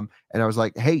one from. And I was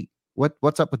like, "Hey,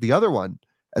 what's up with the other one?"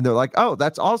 And they're like, "Oh,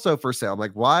 that's also for sale." I'm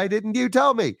like, "Why didn't you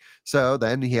tell me?" So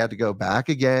then he had to go back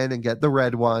again and get the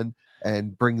red one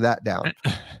and bring that down.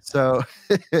 So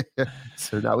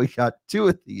now we got two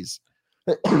of these.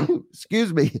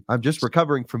 Excuse me, I'm just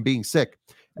recovering from being sick.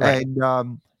 Right.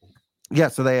 And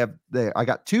so I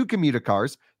got two commuter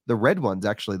cars. The red one's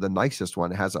actually the nicest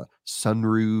one. It has a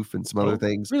sunroof and some other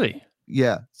things. Really?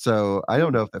 Yeah. So I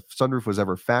don't know if the sunroof was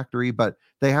ever factory, but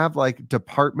they have like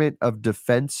Department of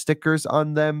Defense stickers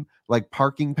on them, like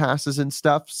parking passes and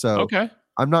stuff. So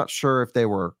I'm not sure if they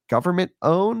were government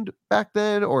owned back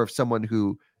then or if someone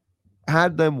who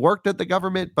had them worked at the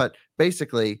government, but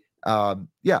basically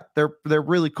they're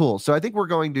really cool. So I think we're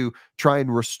going to try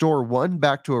and restore one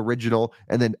back to original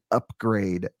and then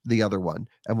upgrade the other one,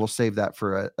 and we'll save that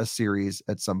for a series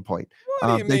at some point.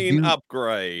 What do you mean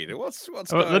upgrade? What's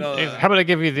going on? How about I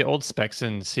give you the old specs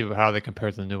and see how they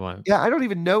compare to the new one? Yeah, I don't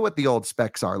even know what the old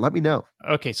specs are. Let me know.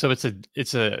 Okay, so it's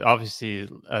obviously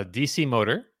a DC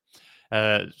motor.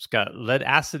 It's got lead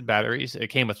acid batteries. It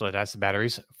came with lead acid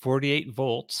batteries, 48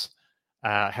 volts.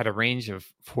 Had a range of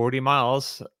 40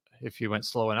 miles if you went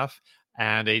slow enough,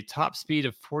 and a top speed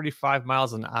of 45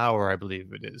 miles an hour, I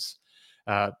believe it is.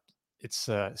 It's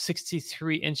a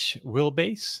 63-inch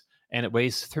wheelbase, and it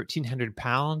weighs 1,300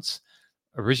 pounds.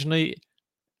 Originally,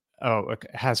 it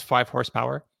has 5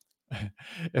 horsepower.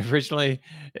 Originally,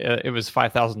 it was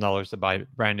 $5,000 to buy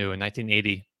brand new in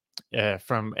 1980.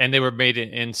 And they were made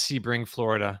in Sebring,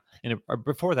 Florida. And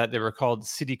before that, they were called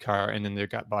City Car, and then they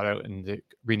got bought out and they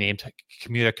renamed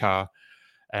Commuter Car.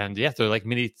 and yeah, they're like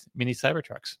mini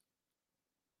Cybertrucks.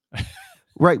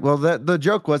 Right. Well, the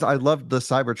joke was I loved the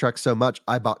Cybertruck so much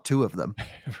I bought 2 of them.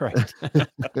 Right.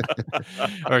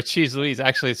 Or Cheese Louise.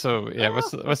 Actually, so yeah,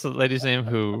 what's the lady's name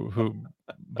who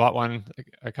bought one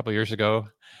a couple of years ago?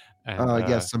 And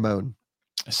Yes, Simone.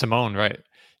 Simone, right?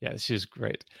 Yeah, she's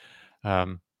great.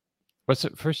 What's her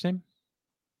first name?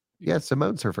 Yeah,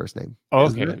 Simone's her first name. Oh,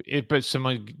 okay. But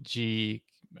Simone G,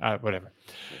 whatever.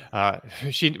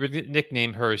 She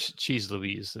nicknamed her Cheese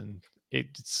Louise, and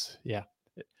it's yeah.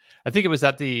 I think it was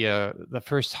at the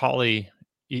first Holly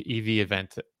EV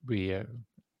event that we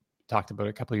talked about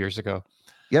a couple of years ago.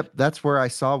 Yep, that's where I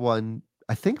saw one.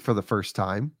 I think for the first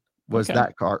time was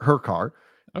that car, her car.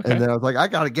 Okay. And then I was like, I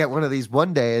got to get one of these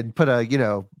one day and put a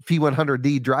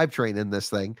P100D drivetrain in this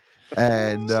thing.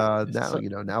 And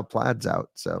now Plaid's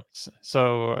out.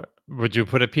 So would you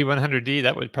put a P100D?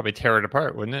 That would probably tear it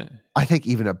apart, wouldn't it? I think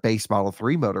even a base Model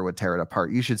 3 motor would tear it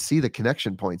apart. You should see the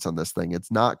connection points on this thing.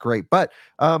 It's not great, but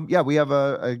we have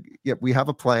a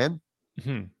plan.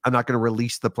 Mm-hmm. I'm not going to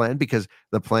release the plan because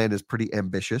the plan is pretty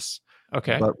ambitious.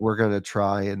 Okay, but we're going to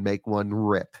try and make one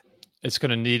rip. It's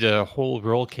going to need a whole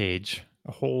roll cage,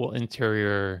 a whole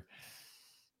interior.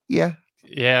 Yeah.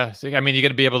 Yeah, so, I mean, you're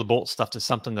going to be able to bolt stuff to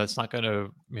something that's not going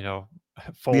to,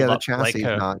 fold up. The chassis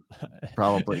is not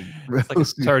probably. It's like a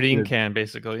sardine can,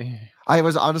 basically. I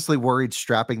was honestly worried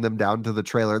strapping them down to the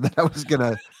trailer that I was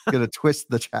gonna twist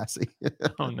the chassis.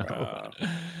 Oh no!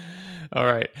 All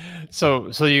right,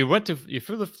 so you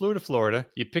flew to Florida.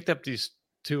 You picked up these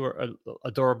 2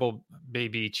 adorable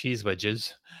baby cheese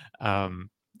wedges, and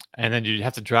then you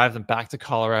have to drive them back to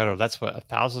Colorado. That's what,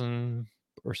 1,000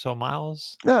 or so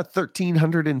miles? Yeah,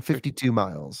 1,352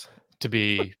 miles to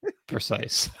be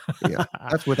precise. Yeah,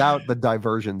 that's without the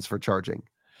diversions for charging.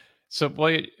 So,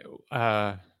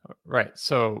 right.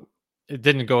 So it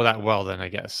didn't go that well then, I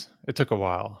guess. It took a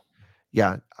while.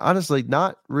 Yeah, honestly,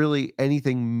 not really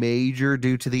anything major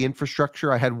due to the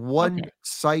infrastructure. I had one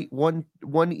site, one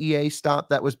EA stop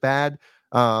that was bad.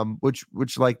 Which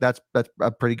that's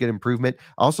a pretty good improvement.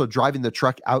 Also, driving the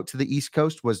truck out to the East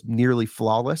Coast was nearly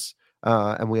flawless.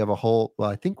 And we have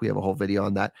I think we have a whole video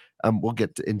on that. We'll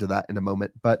get into that in a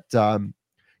moment. But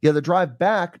the drive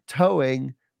back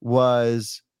towing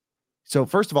was, so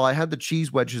first of all, I had the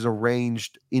cheese wedges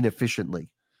arranged inefficiently,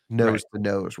 nose to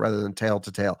nose rather than tail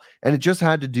to tail. And it just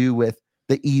had to do with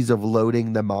the ease of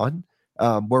loading them on,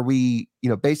 where we,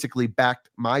 basically backed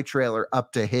my trailer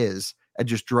up to his and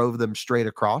just drove them straight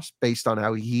across based on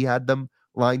how he had them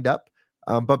lined up.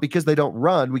 But because they don't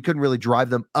run, we couldn't really drive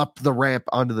them up the ramp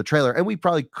onto the trailer. And we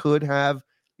probably could have,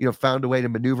 found a way to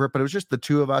maneuver it, but it was just the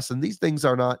 2 of us. And these things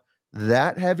are not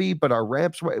that heavy, but our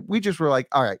ramps, we just were like,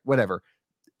 all right, whatever.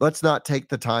 Let's not take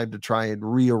the time to try and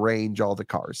rearrange all the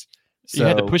cars. So, you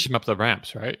had to push them up the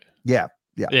ramps, right? Yeah.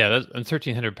 Yeah, that's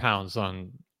 1,300 pounds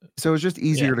on. So it was just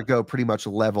easier to go pretty much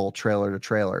level trailer to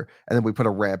trailer. And then we put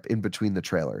a ramp in between the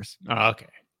trailers. Oh, okay.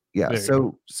 Yeah.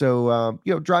 So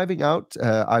driving out,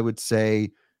 I would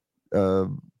say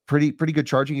pretty good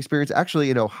charging experience. Actually,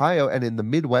 in Ohio and in the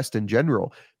Midwest in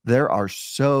general, there are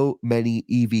so many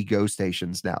EV go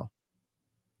stations now.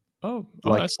 Oh,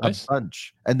 that's nice.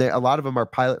 Bunch. And a lot of them are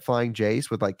Pilot Flying J's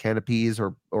with like canopies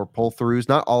or pull throughs.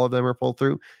 Not all of them are pull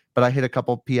through, but I hit a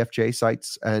couple PFJ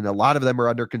sites and a lot of them are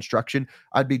under construction.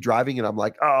 I'd be driving and I'm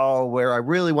like, oh, where I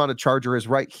really want a charger is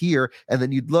right here. And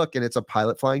then you'd look and it's a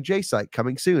Pilot Flying J site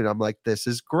coming soon. I'm like, this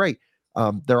is great.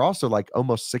 They're also like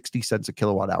almost 60 cents a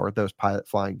kilowatt hour, those Pilot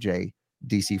Flying J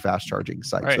DC fast charging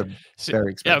sites. Right.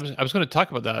 Very expensive. Yeah, I was going to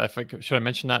talk about that. Should I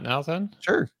mention that now then?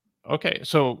 Sure. Okay,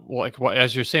 so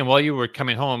as you're saying, while you were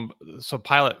coming home, so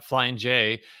Pilot Flying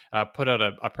J put out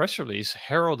a press release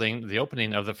heralding the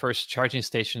opening of the first charging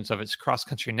stations of its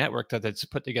cross-country network that it's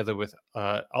put together with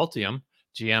Ultium.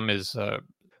 GM is,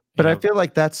 but I feel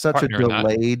like that's such a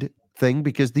delayed thing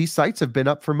because these sites have been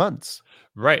up for months.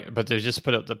 Right, but they just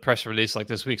put out the press release like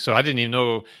this week, so I didn't even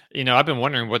know. I've been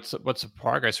wondering what's the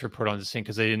progress report on this thing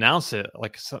because they announced it I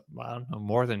don't know,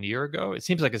 more than a year ago. It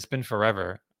seems like it's been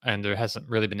forever. And there hasn't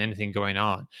really been anything going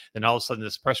on. Then all of a sudden,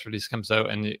 this press release comes out,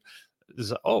 and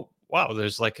there's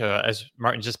there's like as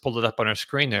Martin just pulled it up on our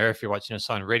screen there. If you're watching us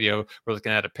on radio, we're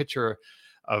looking at a picture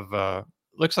of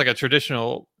looks like a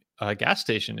traditional gas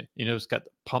station. It's got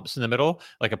pumps in the middle,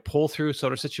 like a pull-through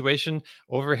sort of situation.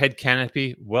 Overhead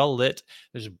canopy, well lit.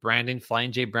 There's branding,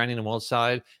 Flying J branding on one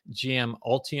side. GM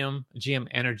Ultium, GM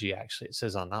Energy. Actually, it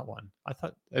says on that one. I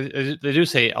thought they do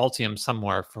say Ultium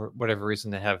somewhere for whatever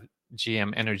reason. They have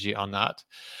GM Energy on that.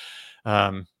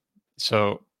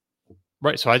 So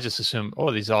I just assumed,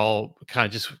 these all kind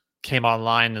of just came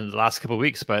online in the last couple of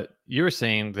weeks, but you were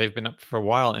saying they've been up for a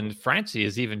while, and Francie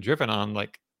has even driven on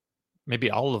like maybe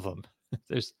all of them.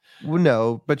 There's Well,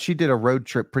 no, but she did a road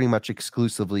trip pretty much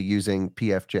exclusively using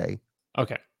PFJ.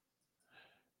 okay.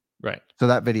 Right. So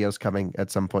that video's coming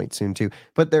at some point soon too.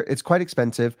 But it's quite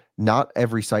expensive. Not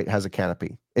every site has a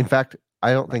canopy. In fact,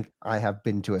 I don't think I have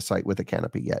been to a site with a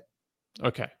canopy yet.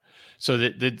 Okay. So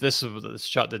this is the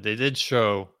shot that they did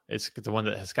show. It's the one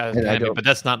that has got a And canopy, but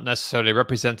that's not necessarily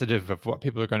representative of what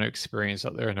people are going to experience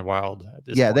out there in the wild. At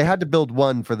this point. They had to build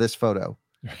one for this photo.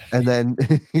 And then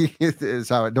is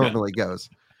how it normally goes.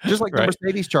 Just like the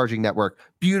Mercedes charging network,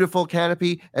 beautiful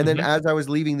canopy. And then as I was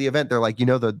leaving the event, they're like,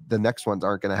 the next ones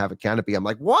aren't going to have a canopy. I'm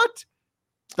like, what?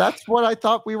 That's what I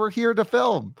thought we were here to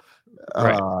film.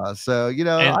 So,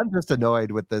 I'm just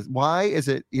annoyed with this. Why is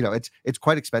it, it's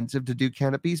quite expensive to do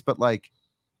canopies, but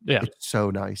it's so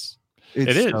nice. It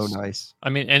is so nice. I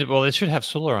mean, they should have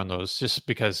solar on those just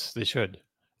because they should.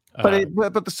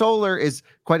 But the solar is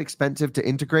quite expensive to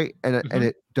integrate, and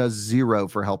it does zero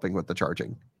for helping with the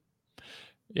charging.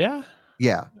 Yeah,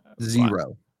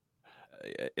 zero.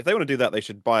 If they want to do that, they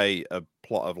should buy a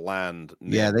plot of land.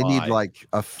 Yeah, they need like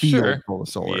a field full of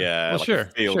solar. Yeah, a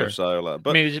field of solar.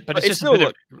 But it's just a bit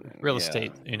of real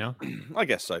estate, I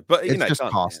guess so. But it's just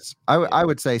costs. I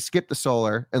would say skip the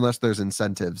solar unless there's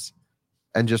incentives,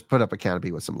 and just put up a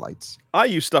canopy with some lights. I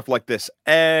use stuff like this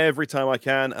every time I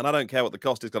can, and I don't care what the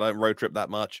cost is because I don't road trip that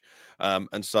much.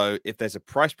 And so if there's a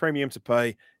price premium to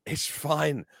pay, it's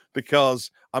fine because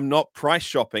I'm not price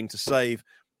shopping to save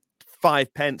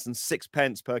 5 pence and 6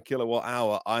 pence per kilowatt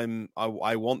hour.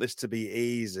 I want this to be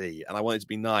easy and I want it to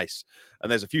be nice.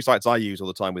 And there's a few sites I use all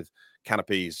the time with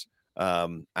canopies,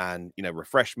 and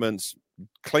refreshments,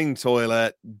 clean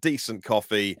toilet, decent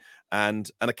coffee,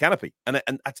 and a canopy. And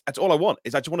that's all I want.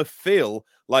 Is I just want to feel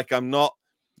like I'm not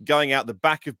going out the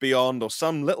back of Beyond or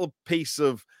some little piece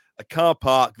of a car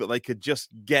park that they could just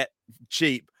get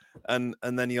cheap. And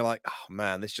then you're like, oh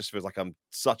man, this just feels like I'm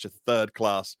such a third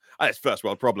class. It's first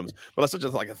world problems, but I'm such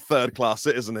a third class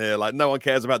citizen here. Like no one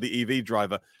cares about the EV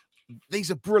driver.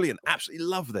 These are brilliant. Absolutely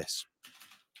love this.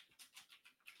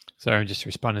 Sorry, I'm just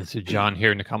responding to John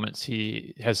here in the comments.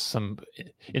 He has some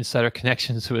insider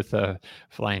connections with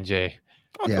Flying J.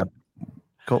 Oh, yeah,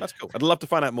 cool. That's cool. I'd love to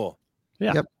find out more.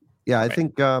 Yeah. Yep. Yeah, I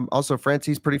think also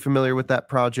Francie's pretty familiar with that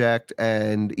project,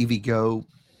 and EVgo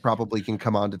probably can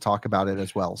come on to talk about it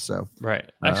as well. So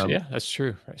actually, that's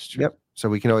true. That's true. Yep. So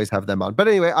we can always have them on. But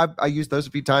anyway, I used those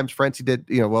a few times. Francie did,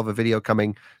 we'll have a video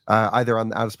coming either on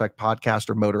the Out of Spec podcast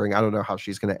or Motoring. I don't know how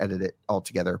she's going to edit it all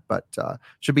together, but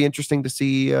should be interesting to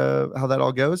see how that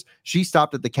all goes. She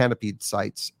stopped at the canopied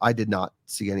sites. I did not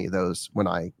see any of those when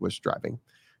I was driving.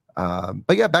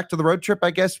 But yeah, back to the road trip,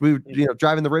 I guess. We were,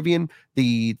 driving the Rivian.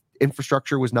 The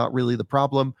infrastructure was not really the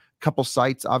problem. Couple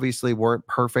sites obviously weren't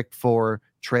perfect for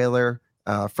trailer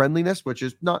friendliness, which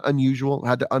is not unusual.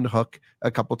 Had to unhook a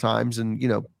couple times and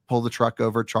pull the truck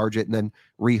over, charge it, and then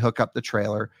rehook up the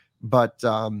trailer. But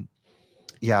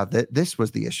this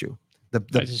was the issue. I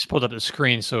just pulled up the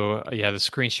screen. So the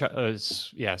screenshot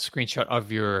is screenshot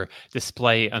of your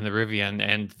display on the Rivian,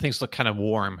 and things look kind of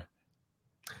warm.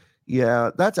 Yeah,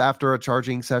 that's after a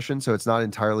charging session, so it's not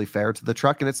entirely fair to the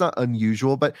truck, and it's not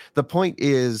unusual. But the point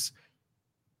is,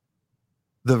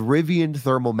 the Rivian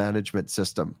thermal management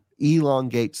system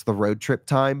elongates the road trip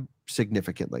time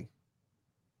significantly.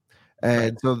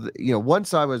 And so,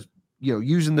 once I was,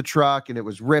 using the truck and it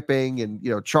was ripping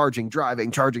and, charging,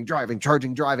 driving,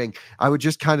 I would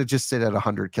just kind of sit at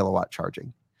 100 kilowatt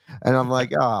charging. And I'm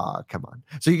like, come on.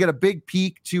 So you get a big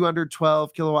peak,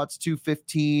 212 kilowatts,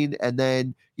 215. And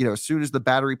then, as soon as the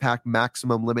battery pack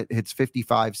maximum limit hits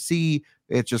 55C,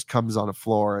 it just comes on a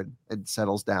floor and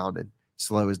settles down and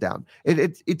slows down.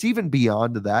 It's even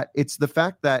beyond that. It's the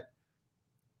fact that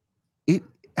it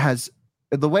has,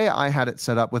 the way I had it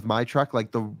set up with my truck,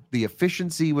 like the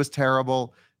efficiency was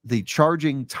terrible. The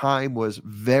charging time was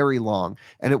very long.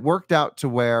 And it worked out to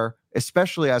where,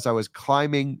 especially as I was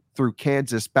climbing through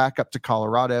Kansas back up to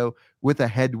Colorado with a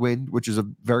headwind, which is a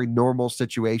very normal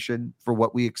situation for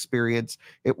what we experience,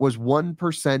 it was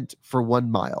 1% for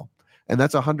 1 mile. And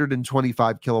that's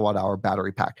 125 kilowatt hour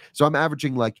battery pack. So I'm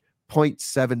averaging like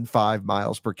 0.75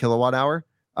 miles per kilowatt hour.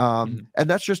 And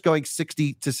that's just going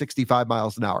 60 to 65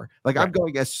 miles an hour. Like I'm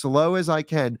going as slow as I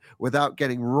can without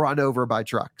getting run over by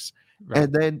trucks. Right.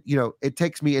 And then, it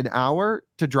takes me an hour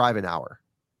to drive an hour.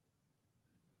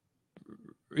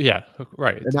 Yeah,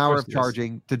 right. An hour of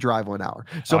charging to drive 1 hour.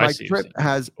 So my trip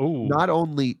has not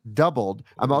only doubled,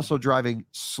 I'm also driving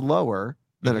slower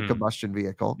than a combustion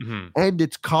vehicle, and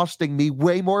it's costing me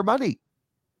way more money.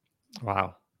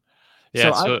 Wow.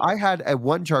 Yeah, so I had a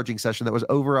one charging session that was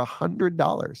over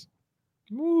 $100.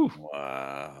 Ooh.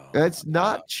 Wow. It's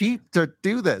not cheap to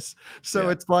do this. So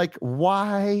it's like,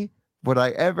 why would I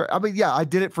ever? I mean, yeah, I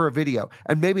did it for a video,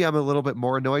 and maybe I'm a little bit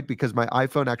more annoyed because my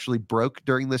iPhone actually broke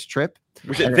during this trip.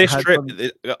 Was it this trip?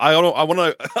 I want to. I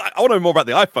want to know more about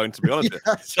the iPhone. To be honest,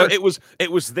 Yeah, so sure.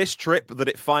 it was this trip that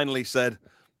it finally said,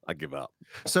 "I give up."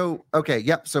 So okay,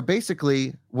 yep. So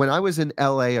basically, when I was in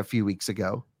LA a few weeks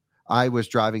ago, I was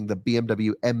driving the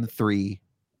BMW M3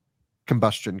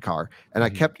 combustion car, and I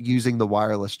kept using the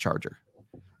wireless charger.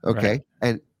 Okay. Right.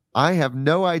 And I have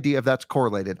no idea if that's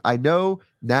correlated. I know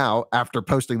now, after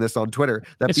posting this on Twitter,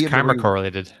 that It's camera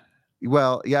correlated.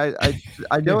 well, yeah,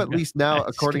 I know at least now, Just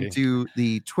according kidding. to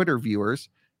the Twitter viewers,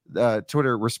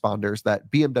 Twitter responders,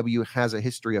 that BMW has a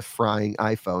history of frying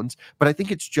iPhones, but I think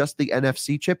it's just the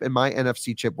NFC chip, and my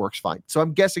NFC chip works fine. So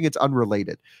I'm guessing it's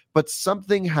unrelated. But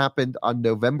something happened on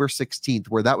November 16th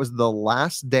where that was the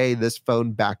last day this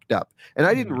phone backed up. And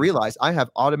I didn't realize I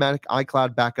have automatic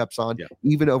iCloud backups on,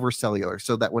 even over cellular,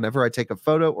 so that whenever I take a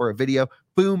photo or a video,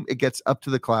 boom, it gets up to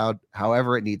the cloud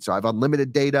however it needs. So I have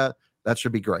unlimited data. That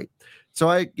should be great. So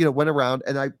I, went around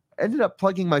and I ended up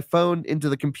plugging my phone into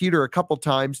the computer a couple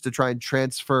times to try and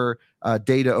transfer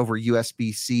data over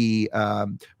USB-C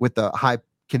with the high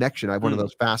connection. I have one of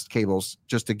those fast cables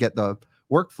just to get the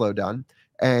workflow done.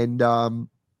 And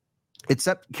it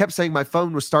kept saying my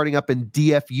phone was starting up in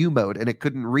DFU mode and it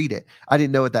couldn't read it. I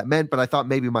didn't know what that meant, but I thought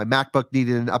maybe my MacBook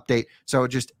needed an update. So I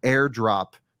would just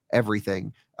airdrop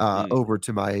everything over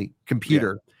to my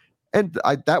computer. Yeah. And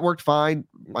that worked fine.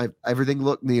 Everything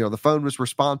looked, the phone was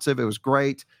responsive. It was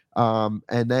great.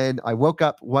 And then I woke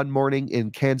up one morning in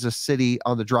Kansas City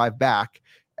on the drive back,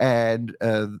 and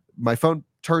my phone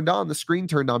turned on, the screen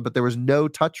turned on, but there was no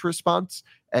touch response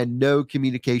and no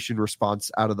communication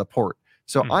response out of the port.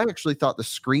 So I actually thought the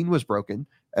screen was broken.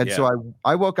 And so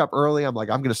I woke up early. I'm like,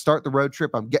 I'm going to start the road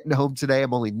trip. I'm getting home today.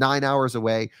 I'm only 9 hours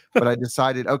away. But I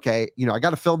decided, okay, I got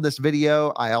to film this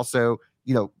video. I also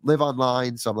live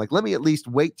online. So I'm like, let me at least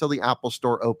wait till the Apple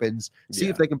Store opens, see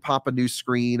if they can pop a new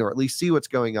screen or at least see what's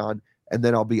going on. And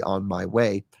then I'll be on my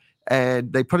way.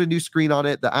 And they put a new screen on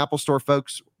it. The Apple Store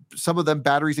folks, some of them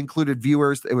batteries included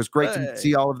viewers. It was great to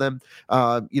see all of them.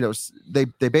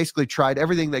 They basically tried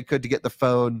everything they could to get the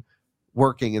phone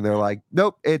working. And they're like,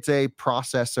 nope, it's a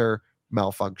processor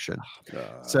malfunction.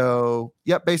 So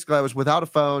basically I was without a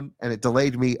phone and it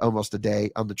delayed me almost a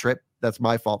day on the trip. That's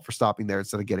my fault for stopping there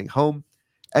instead of getting home.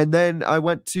 And then I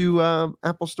went to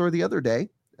Apple Store the other day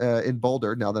in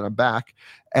Boulder, now that I'm back,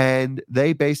 and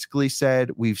they basically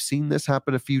said, we've seen this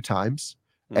happen a few times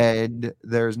and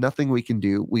there's nothing we can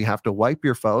do. We have to wipe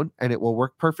your phone and it will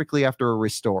work perfectly after a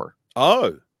restore.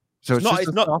 Oh, so it's just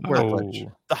a software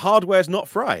glitch. The hardware's not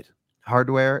fried.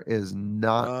 Hardware is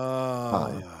not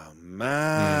fine.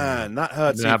 Man, that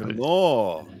hurts even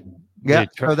more. Yeah.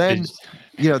 So then,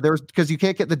 there's, because you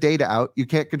can't get the data out, you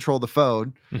can't control the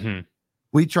phone.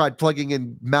 We tried plugging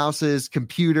in mouses,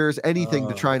 computers, anything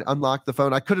to try and unlock the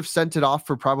phone. I could have sent it off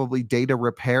for probably data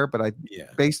repair, but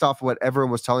based off of what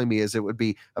everyone was telling me, is it would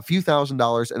be a few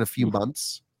 $1,000s and a few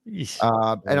months. And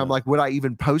I'm like, would I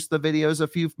even post the videos a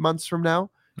few months from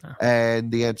now? No.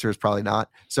 And the answer is probably not.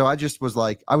 So I just was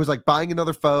like, buying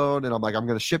another phone, and I'm like, I'm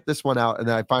going to ship this one out. And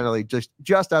then I finally just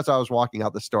as I was walking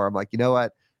out the store, I'm like, you know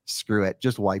what? Screw it.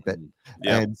 Just wipe it.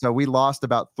 And so we lost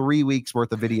about 3 weeks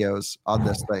worth of videos on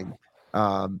this thing.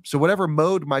 So whatever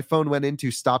mode my phone went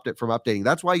into stopped it from updating.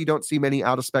 That's why you don't see many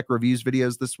out of spec reviews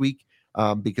videos this week.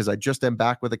 Because I just am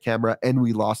back with a camera and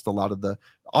we lost a lot of the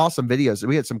awesome videos.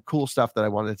 We had some cool stuff that I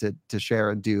wanted to share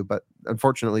and do, but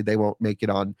unfortunately they won't make it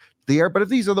on the air. But if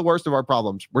these are the worst of our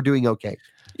problems, we're doing okay.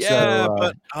 Yeah,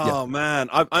 so, but man,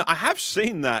 I have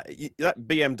seen that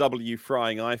BMW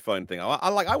frying iPhone thing.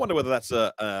 I wonder whether that's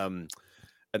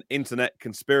an internet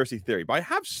conspiracy theory, but I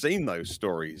have seen those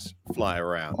stories fly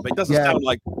around. But it doesn't sound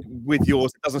like with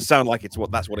yours. It doesn't sound like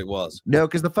that's what it was. No,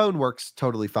 because the phone works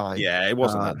totally fine. Yeah, it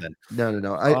wasn't that then.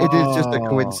 No. It is just a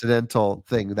coincidental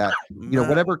thing that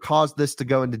whatever caused this to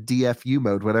go into DFU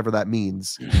mode, whatever that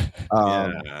means,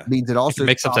 means it also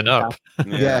make something up.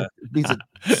 It means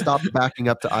it stopped backing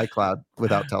up to iCloud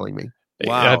without telling me.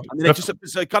 Wow. I mean,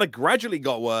 it kind of gradually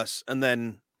got worse, and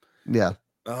then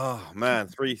oh man,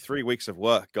 three weeks of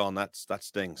work gone. That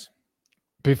stings.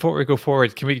 Before we go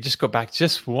forward, can we just go back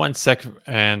just 1 sec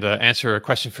and answer a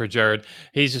question for Jared?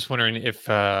 He's just wondering if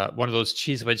one of those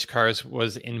cheese wedge cars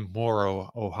was in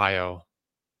Morrow, Ohio.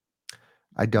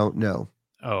 I don't know.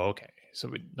 Oh, okay. So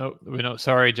we know.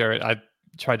 Sorry, Jared. I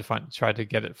tried to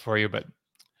get it for you, but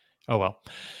oh well.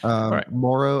 All right.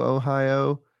 Morrow,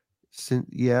 Ohio.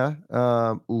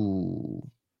 Ooh.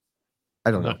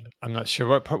 I don't know. I'm not sure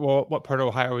what part of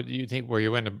Ohio do you think were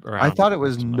you in around? I thought it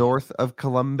was north of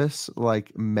Columbus,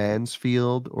 like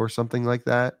Mansfield or something like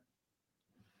that.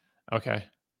 Okay.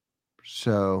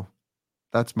 So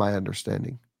that's my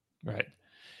understanding. Right.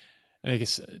 And I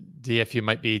guess DFU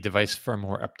might be device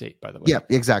firmware update, by the way. Yeah,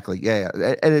 exactly. Yeah.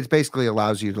 And it basically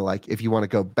allows you to, like, if you want to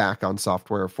go back on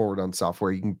software or forward on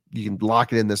software, you can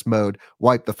lock it in this mode,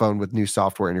 wipe the phone with new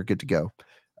software, and you're good to go.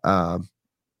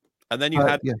 And then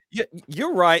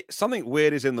you're right. Something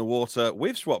weird is in the water.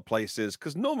 We've swapped places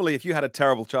because normally if you had a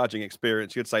terrible charging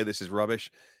experience, you'd say this is rubbish.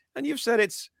 And you've said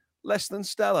it's less than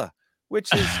stellar,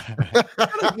 which is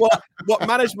kind of what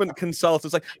management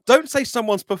consultants like. Don't say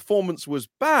someone's performance was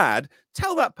bad.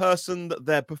 Tell that person that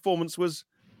their performance was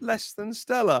less than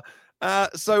stellar.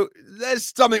 So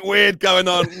there's something weird going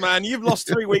on, man. You've lost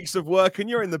 3 weeks of work and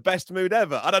you're in the best mood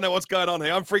ever. I don't know what's going on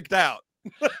here. I'm freaked out.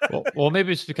 well,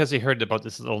 maybe it's because he heard about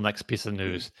this little next piece of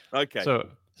news. Okay. So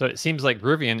it seems like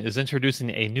Rivian is introducing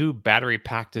a new battery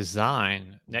pack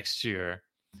design next year.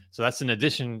 So that's in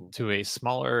addition to a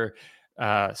smaller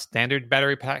standard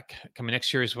battery pack coming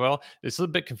next year as well. It's a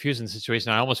little bit confusing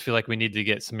situation. I almost feel like we need to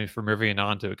get somebody from Rivian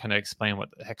on to kind of explain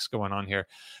what the heck's going on here.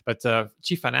 But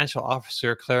Chief Financial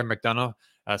Officer Claire McDonough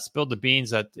spilled the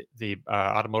beans at the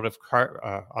automotive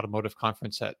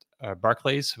conference at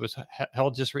Barclays was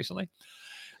held just recently.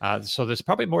 So there's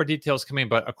probably more details coming,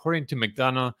 but according to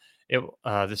McDonough,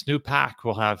 this new pack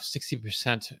will have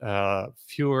 60%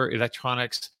 fewer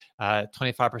electronics,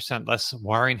 25% less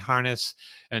wiring harness,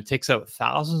 and it takes out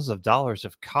thousands of dollars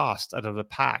of cost out of the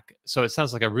pack. So it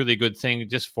sounds like a really good thing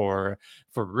just for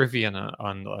Rivian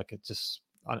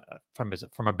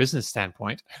from a business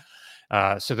standpoint.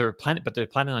 So they're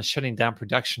planning on shutting down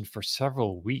production for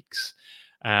several weeks,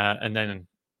 and then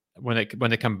when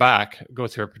they come back, go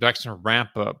through a production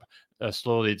ramp up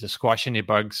slowly to squash any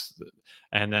bugs,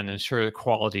 and then ensure the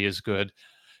quality is good.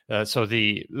 Both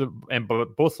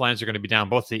lines are going to be down.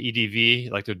 Both the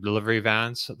EDV, like the delivery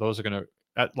vans,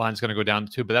 that line's going to go down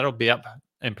too, but that'll be up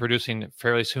and producing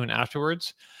fairly soon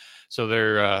afterwards. So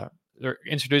they're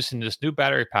introducing this new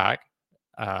battery pack.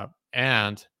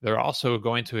 And they're also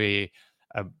going to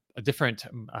a different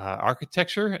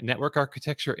network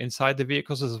architecture inside the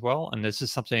vehicles as well. And this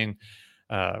is something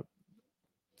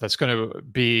that's going to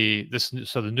be this.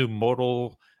 So the new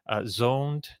modal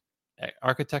zoned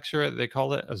architecture, they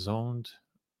call it a zoned.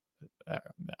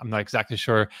 I'm not exactly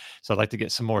sure, so I'd like to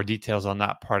get some more details on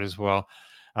that part as well.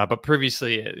 But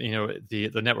previously,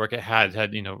 the network it had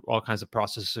all kinds of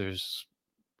processors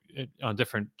on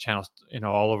different channels,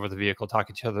 all over the vehicle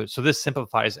talking to each other. So this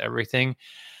simplifies everything.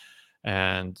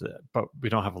 But we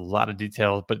don't have a lot of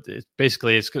detail, but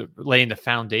it's laying the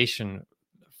foundation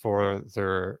for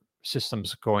their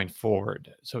systems going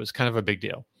forward. So it's kind of a big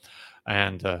deal.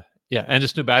 And and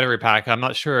this new battery pack, I'm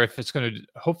not sure if it's going to,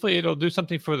 hopefully it'll do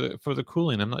something for the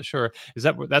cooling. I'm not sure.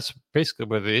 That's basically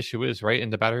where the issue is, right? In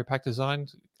the battery pack design?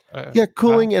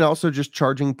 Cooling and also just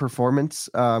charging performance.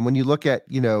 When you look at,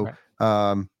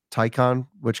 right. Taycan,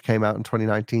 which came out in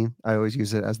 2019. I always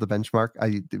use it as the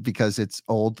benchmark because it's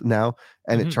old now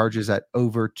and it charges at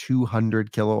over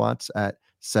 200 kilowatts at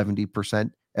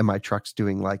 70%. And my truck's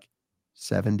doing like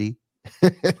 70.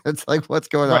 It's like, what's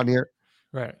going on here?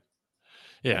 Right.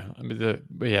 Yeah. I mean, the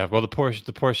Porsche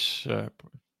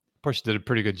did a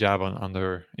pretty good job on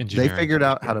their engineering. They figured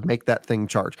out how to make that thing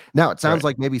charge. Now it sounds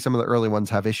like maybe some of the early ones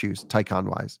have issues Taycan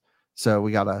wise. So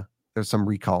there's some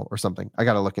recall or something. I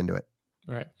got to look into it.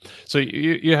 Right. So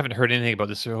you haven't heard anything about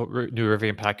this new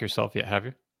Rivian pack yourself yet, have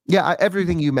you? Yeah,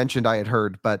 everything you mentioned I had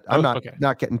heard, but I'm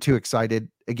not getting too excited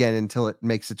again until it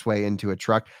makes its way into a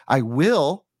truck. I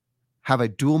will have a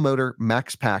dual motor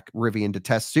max pack Rivian to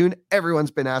test soon.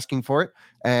 Everyone's been asking for it,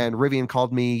 and Rivian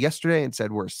called me yesterday and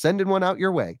said we're sending one out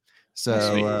your way.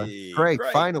 So great,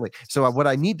 finally. So what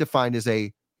I need to find is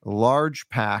a large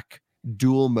pack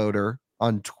dual motor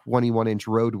on 21-inch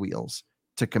road wheels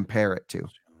to compare it to.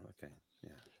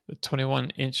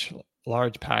 21-inch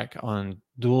large pack on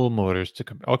dual motors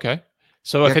okay.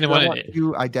 So if anyone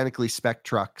two identically spec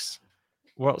trucks.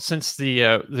 Well, since the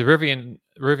Rivian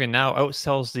now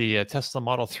outsells the Tesla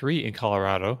Model 3 in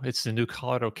Colorado, it's the new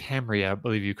Colorado Camry, I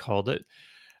believe you called it.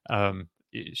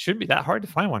 It shouldn't be that hard to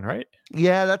find one, right?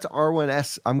 Yeah, that's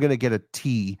R1S. I'm gonna get a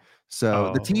T.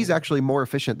 So the T is actually more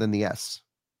efficient than the S.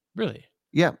 Really?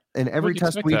 Yeah, and every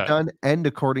test we've done, and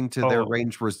according to their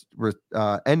range,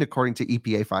 and according to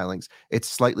EPA filings, it's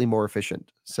slightly more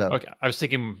efficient. So okay, I was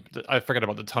thinking, I forgot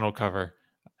about the tonneau cover.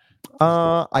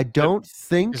 I don't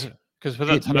think because with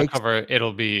that tonneau cover,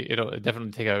 it'll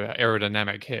definitely take an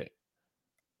aerodynamic hit.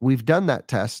 We've done that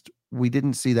test. We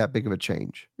didn't see that big of a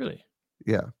change. Really?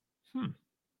 Yeah.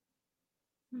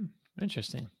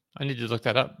 Interesting. I need to look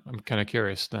that up. I'm kind of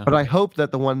curious now. But I hope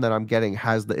that the one that I'm getting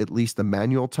has at least the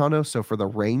manual tonneau. So for the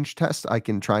range test, I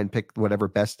can try and pick whatever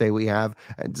best day we have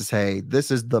and to say,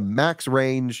 this is the max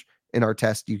range in our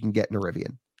test you can get in a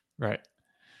Rivian. Right.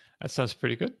 That sounds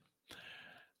pretty good.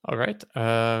 All right.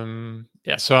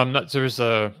 Yeah. So I'm not. There's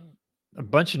a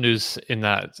bunch of news in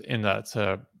that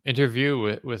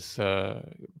interview with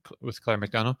Claire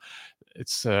McDonough.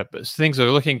 It's but things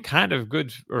are looking kind of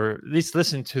good, or at least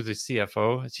listen to the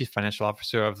CFO, Chief Financial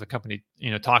Officer of the company,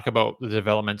 talk about the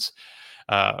developments.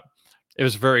 It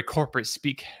was very corporate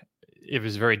speak. It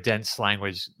was very dense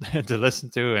language to listen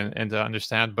to and to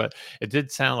understand, but it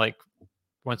did sound like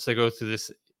once they go through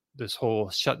this whole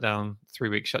shutdown,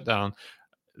 3-week shutdown,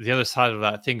 the other side of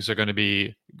that, things are going to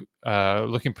be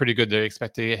looking pretty good. They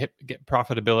expect to get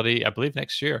profitability, I believe,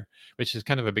 next year, which is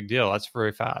kind of a big deal. That's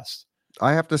very fast.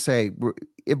 I have to say,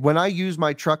 when I use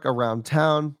my truck around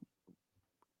town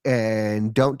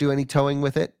and don't do any towing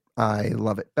with it, I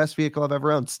love it. Best vehicle I've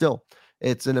ever owned. Still,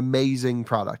 it's an amazing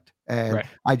product. And Right.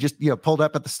 I just, pulled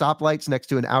up at the stoplights next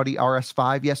to an Audi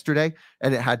RS5 yesterday,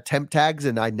 and it had temp tags.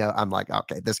 And I'm like,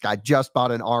 okay, this guy just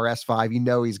bought an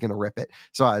RS5. He's going to rip it.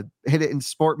 So I hit it in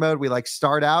sport mode. We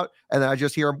start out, and then I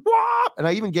just hear him, whoop, and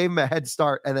I even gave him a head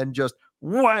start, and then just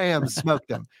wham,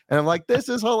 smoked him. And I'm like, this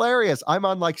is hilarious. I'm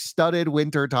on studded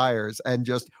winter tires and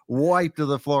just wiped to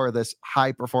the floor of this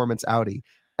high performance Audi.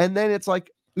 And then it's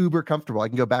uber comfortable. I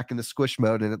can go back into squish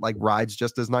mode and it rides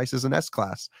just as nice as an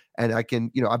S-Class. And I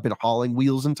can, I've been hauling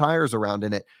wheels and tires around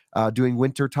in it, doing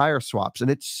winter tire swaps. And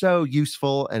it's so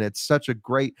useful, and it's such a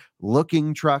great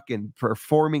looking truck and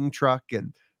performing truck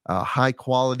and high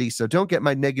quality. So don't get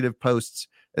my negative posts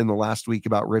in the last week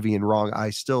about Rivian wrong. I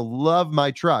still love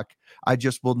my truck. I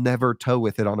just will never tow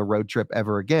with it on a road trip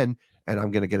ever again. And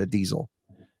I'm going to get a diesel.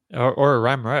 Or a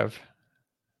Ram Rev.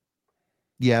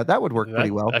 Yeah, that would work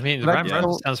pretty well. I mean, the Ram Rev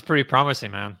sounds pretty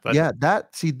promising, man.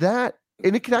 That,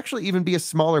 and it could actually even be a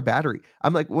smaller battery.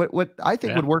 I'm like, what I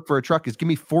think would work for a truck is give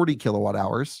me 40 kilowatt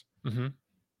hours, and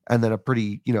then a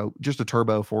pretty, just a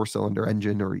turbo 4-cylinder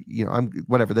engine, or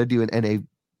whatever they do, an NA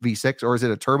V6, or is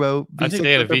it a turbo V6? I think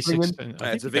they had a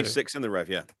V6. It's a V6 in the Rev,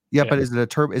 yeah. Yeah, but is it a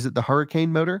turbo? Is it the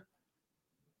Hurricane motor?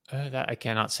 That I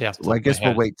cannot say. Well, I guess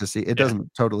we'll wait to see. It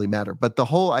doesn't totally matter. But the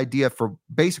whole idea for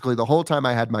basically the whole time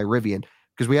I had my Rivian,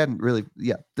 because we hadn't really,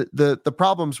 the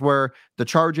problems were the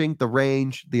charging, the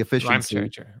range, the efficiency.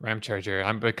 Ram charger.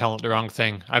 I'm calling it the wrong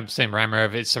thing. I'm saying Ram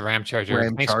Rev. It's a Ram charger.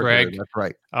 Thanks, charger, Greg. that's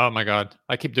right. Oh my God,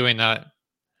 I keep doing that.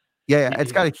 Yeah,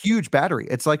 it's got a huge battery.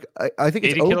 It's I think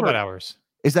it's 80 kilowatt hours.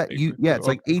 Is that you? Yeah, it's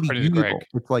 80 unitable.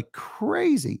 It's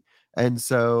crazy. And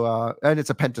so, and it's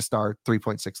a Pentastar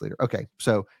 3.6 liter. Okay.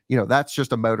 So, that's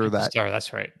just a motor that's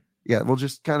right. Yeah. We'll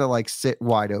just kind of sit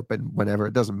wide open whenever.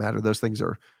 It doesn't matter. Those things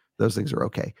are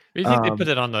okay. You think they put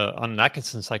it on an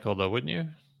Atkinson cycle though, wouldn't you?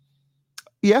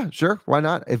 Yeah, sure. Why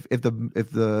not? If the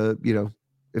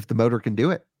motor can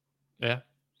do it. Yeah.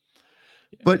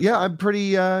 But yeah, I'm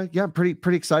pretty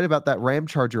excited about that Ram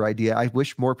charger idea. I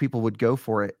wish more people would go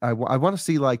for it. I want to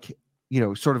see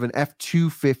sort of an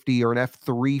F250 or an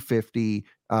F350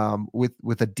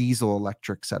 with a diesel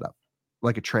electric setup,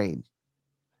 like a train.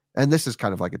 And this is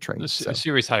kind of like a train. A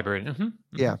series hybrid. Mm-hmm.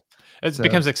 Yeah. It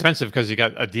becomes expensive because you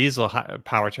got a diesel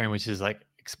powertrain, which is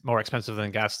more expensive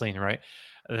than gasoline, right?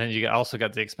 And then you also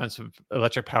got the expensive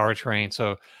electric powertrain.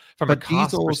 So from a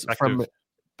cost perspective...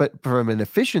 But from an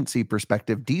efficiency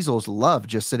perspective, diesels love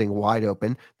just sitting wide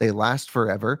open. They last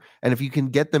forever. And if you can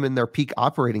get them in their peak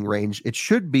operating range, it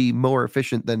should be more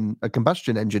efficient than a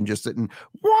combustion engine just sitting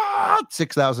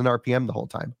 6,000 RPM the whole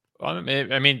time. I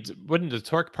mean, wouldn't the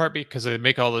torque part be, because they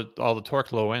make all the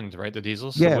torque low end, right? The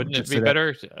diesels. So yeah, wouldn't it be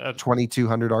better?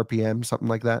 2,200 RPM, something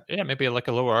like that. Yeah, maybe a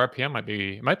lower RPM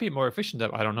might be more efficient.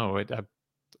 I don't know.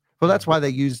 Well, that's why they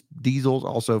use diesels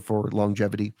also for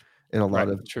longevity in a lot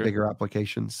of bigger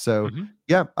applications. So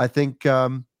yeah, I think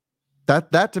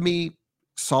that to me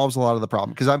solves a lot of the problem,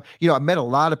 because I've met a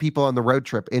lot of people on the road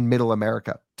trip in middle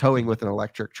America towing with an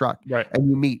electric truck, right? And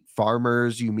you meet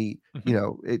farmers, you meet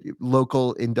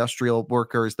local industrial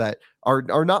workers that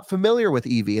are not familiar with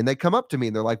EV, and they come up to me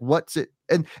and they're like, what's it?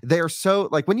 And they are so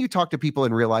when you talk to people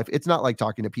in real life, it's not like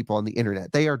talking to people on the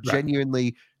internet. They are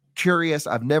genuinely curious.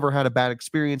 I've never had a bad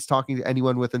experience talking to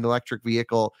anyone with an electric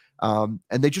vehicle, and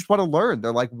they just want to learn.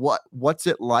 They're like, what's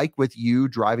it like with you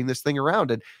driving this thing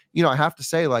around? And I have to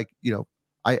say,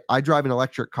 I drive an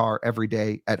electric car every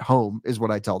day at home, is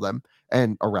what I tell them,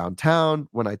 and around town.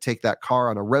 When I take that car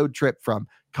on a road trip from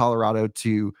Colorado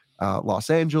to Los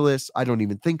Angeles, I don't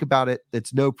even think about it.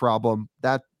 It's no problem.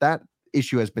 That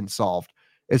issue has been solved.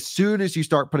 As soon as you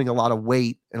start putting a lot of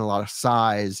weight and a lot of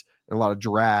size and a lot of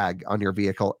drag on your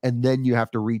vehicle, and then you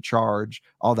have to recharge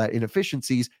all that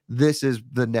inefficiencies. This is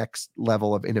the next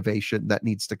level of innovation that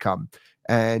needs to come.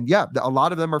 And yeah, a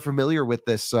lot of them are familiar with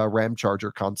this RAM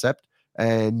charger concept.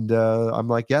 And I'm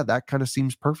like, yeah, that kind of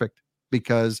seems perfect,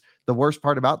 because the worst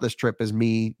part about this trip is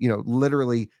me,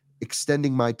 literally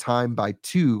extending my time by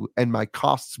 2 and my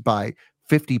costs by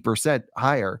 50%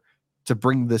 higher to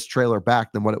bring this trailer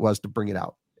back than what it was to bring it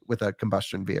out with a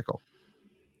combustion vehicle.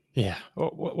 Yeah.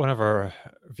 One of our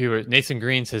viewers, Nathan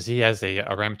Green, says he has a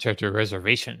RAM charger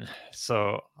reservation.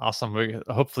 So awesome.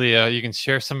 Hopefully you can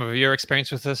share some of your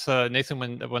experience with us, Nathan,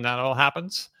 when that all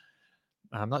happens.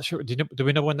 I'm not sure. Do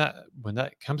we know when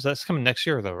that comes? That's coming next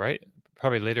year, though, right?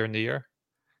 Probably later in the year.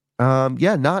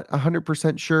 Yeah, not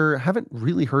 100% sure. Haven't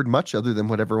really heard much other than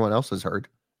what everyone else has heard.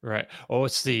 Right. Oh,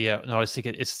 it's the no. I was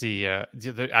thinking it's the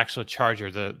actual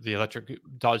charger, the electric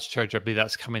Dodge Charger. I believe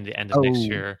that's coming the end of next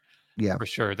year. Yeah, for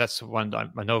sure. That's the one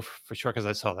I know for sure because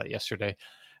I saw that yesterday.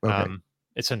 Okay.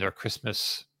 It's in their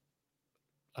Christmas.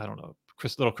 I don't know,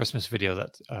 little Christmas video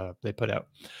that they put out.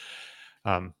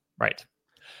 Right.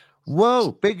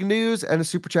 Whoa! Big news and a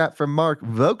super chat from Mark.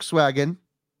 Volkswagen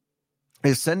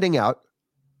is sending out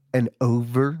an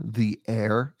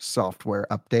over-the-air software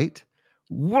update.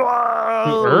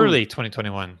 Whoa! Early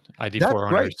 2021 ID4 That's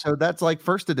owners. right. So that's like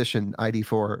first edition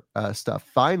ID4 stuff.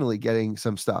 Finally getting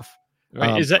some stuff.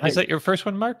 Right. Is that your first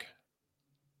one, Mark?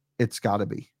 It's got to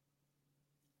be.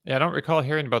 Yeah, I don't recall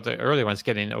hearing about the early ones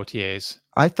getting OTAs.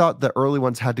 I thought the early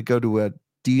ones had to go to a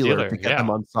dealer to get them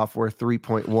on software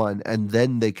 3.1, and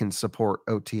then they can support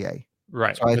OTA.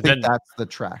 Right. So I think that's the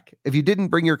track. If you didn't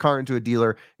bring your car into a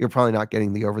dealer, you're probably not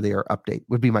getting the over-the-air update,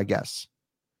 would be my guess.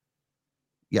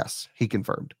 Yes, he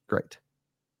confirmed. Great.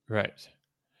 Right.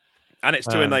 And it's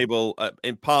to enable,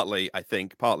 partly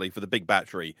for the big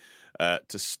battery,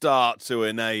 to start to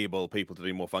enable people to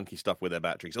do more funky stuff with their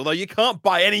batteries. Although you can't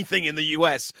buy anything in the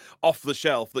US off the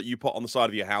shelf that you put on the side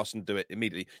of your house and do it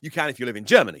immediately. You can if you live in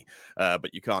Germany,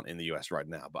 but you can't in the US right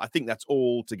now. But I think that's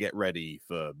all to get ready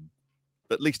for,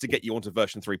 at least to get you onto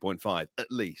version 3.5,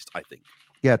 at least, I think.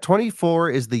 Yeah, 24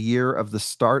 is the year of the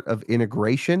start of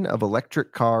integration of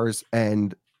electric cars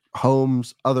and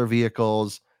homes, other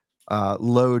vehicles,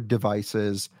 load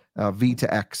devices, V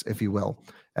to X, if you will.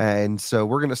 And so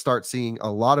we're going to start seeing a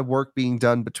lot of work being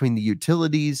done between the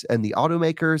utilities and the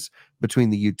automakers, between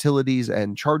the utilities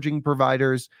and charging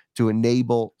providers to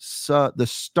enable the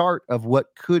start of what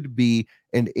could be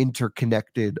an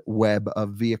interconnected web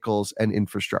of vehicles and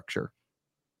infrastructure.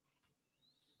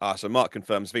 So Mark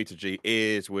confirms V2G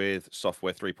is with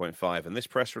software 3.5, and this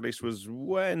press release was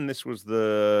when? This was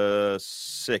the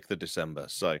 6th of December,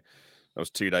 so that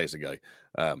was 2 days ago.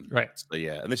 Right. So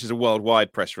yeah, and this is a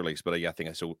worldwide press release, but I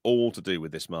think it's all to do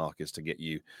with this, Mark, is to get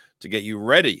you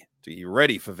ready for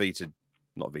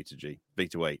not V2G,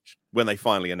 V2H, when they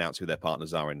finally announce who their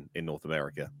partners are in North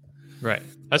America. Right.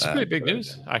 That's pretty big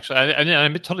news, actually. I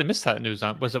totally missed that news.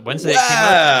 Was it Wednesday? It came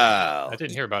out? I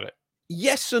didn't hear about it.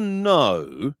 Yes and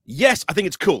no. Yes, I think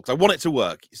it's cool because I want it to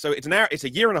work. So it's a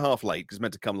year and a half late because it's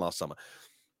meant to come last summer.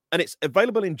 And it's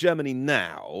available in Germany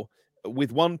now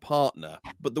with one partner.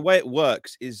 But the way it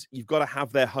works is you've got to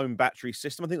have their home battery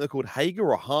system. I think they're called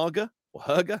Hager or Herger,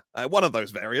 one of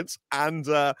those variants. And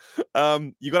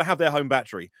you've got to have their home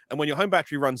battery. And when your home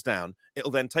battery runs down,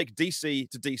 it'll then take DC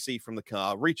to DC from the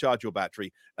car, recharge your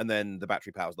battery, and then the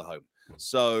battery powers the home.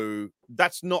 So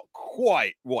that's not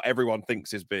quite what everyone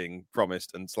thinks is being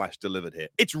promised and / delivered here.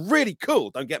 It's really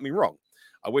cool. Don't get me wrong.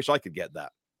 I wish I could get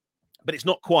that, but it's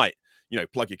not quite,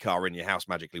 plug your car in, your house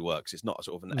magically works. It's not a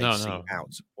sort of an AC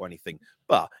out or anything,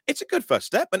 but it's a good first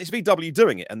step, and it's VW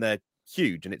doing it, and they're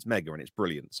huge, and it's mega, and it's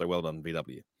brilliant. So well done,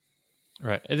 VW.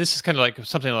 Right. And this is kind of like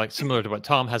something like similar to what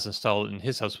Tom has installed in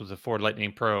his house with the Ford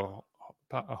Lightning Pro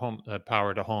home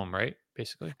power to home, right?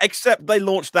 Basically. Except they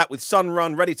launched that with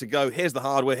Sunrun ready to go. Here's the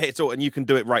hardware, it's all, and you can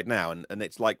do it right now. And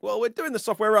it's like, well, we're doing the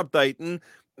software update, and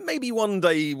maybe one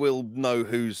day we'll know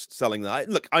who's selling that.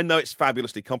 Look, I know it's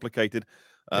fabulously complicated.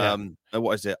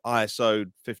 What is it?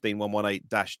 ISO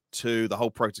 15118-2, the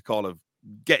whole protocol of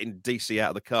getting DC out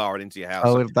of the car and into your house.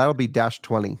 Oh, that'll be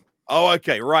 -20. Oh,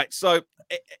 okay, right. So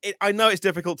I know it's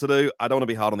difficult to do. I don't want to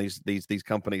be hard on these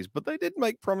companies, but they did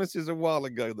make promises a while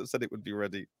ago that said it would be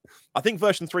ready. I think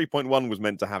version 3.1 was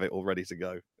meant to have it all ready to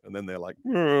go, and then they're like, a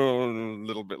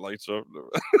little bit later.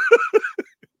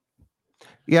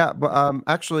 Yeah, but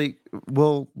actually,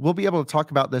 we'll be able to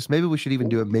talk about this. Maybe we should even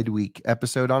do a midweek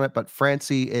episode on it. But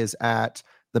Francie is at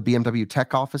the BMW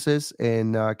tech offices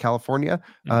in California,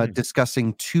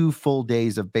 discussing 2 full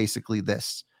days of basically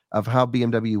this, of how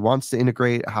BMW wants to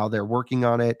integrate, how they're working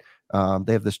on it.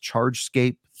 They have this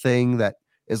ChargeScape thing that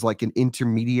is like an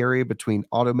intermediary between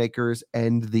automakers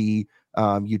and the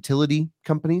utility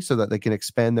company so that they can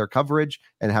expand their coverage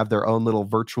and have their own little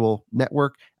virtual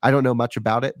network. I don't know much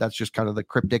about it. That's just kind of the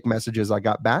cryptic messages I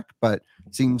got back, but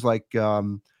it seems like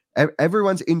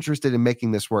everyone's interested in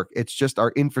making this work. It's just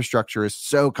our infrastructure is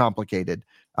so complicated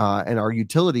and our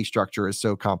utility structure is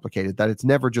so complicated that it's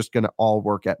never just going to all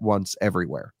work at once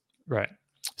everywhere. Right.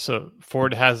 So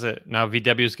Ford has it now.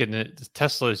 VW is getting it.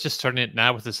 Tesla is just starting it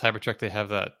now with this Cybertruck. They have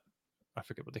that, I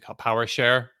forget what they call, power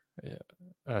share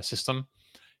system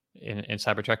in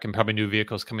Cybertruck, and probably new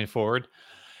vehicles coming forward.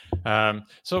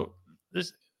 So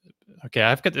this, okay,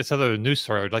 I've got this other news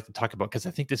story I would like to talk about because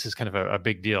I think this is kind of a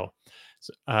big deal.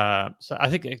 So I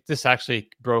think this actually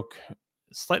broke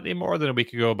slightly more than a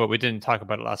week ago, but we didn't talk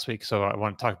about it last week. So I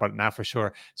want to talk about it now for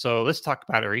sure. So let's talk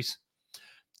batteries.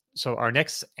 So our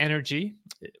Next Energy,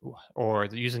 or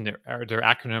using their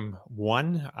acronym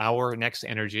ONE, our Next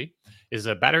Energy, is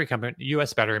a battery company,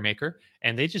 U.S. battery maker,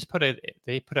 and they just put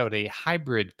out a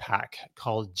hybrid pack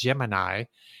called Gemini,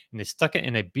 and they stuck it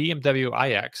in a BMW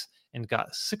iX and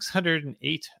got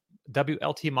 608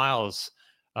 WLT miles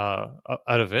out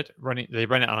of it. They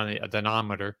run it on a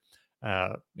dynamometer,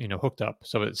 hooked up,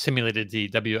 so it simulated the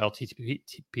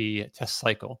WLTP test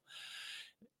cycle.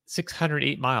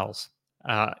 608 miles.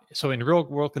 So in real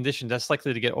world conditions, that's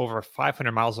likely to get over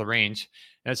 500 miles of range.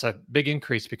 And it's a big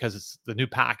increase because the new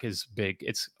pack is big.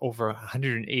 It's over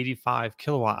 185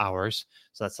 kilowatt hours.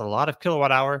 So that's a lot of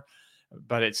kilowatt hour,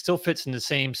 but it still fits in the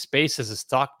same space as a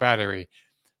stock battery.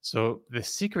 So the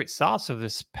secret sauce of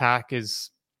this pack is,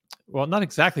 well, not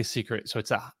exactly secret. So it's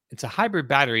a hybrid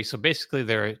battery. So basically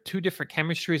there are two different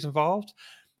chemistries involved.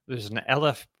 There's an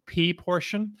LFP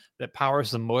portion that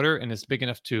powers the motor and is big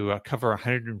enough to cover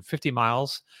 150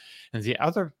 miles. And the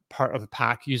other part of the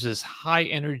pack uses high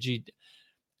energy,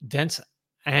 dense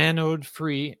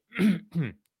anode-free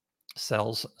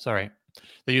cells. Sorry,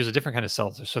 they use a different kind of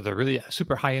cells. So they're really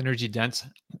super high energy dense,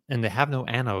 and they have no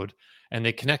anode. And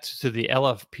they connect to the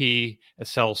LFP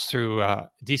cells through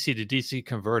DC to DC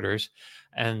converters.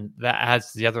 And that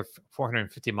adds the other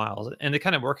 450 miles. And they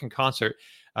kind of work in concert.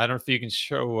 I don't know if you can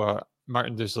show,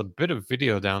 Martin, there's a bit of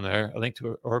video down there, a link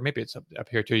to it, or maybe it's up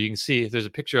here too. You can see there's a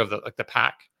picture of the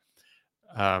pack.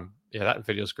 Yeah, that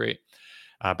video is great.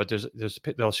 But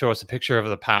they'll show us a picture of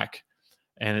the pack,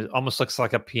 and it almost looks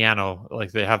like a piano.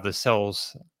 Like they have the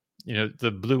cells,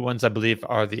 the blue ones, I believe,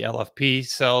 are the LFP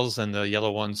cells, and the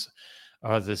yellow ones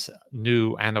are this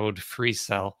new anode-free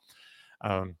cell.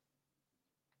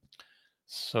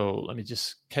 So let me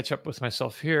just catch up with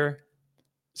myself here.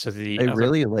 So they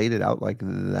really laid it out like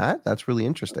that. That's really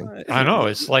interesting. I know,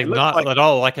 it's like not at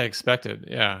all like I expected.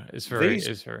 Yeah, it's very.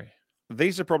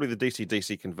 These are probably the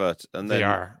DC-DC convert, and then they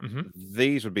are.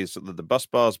 These would be sort of the bus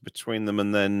bars between them,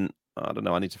 and then I don't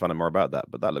know. I need to find out more about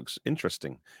that, but that looks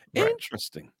interesting. Right.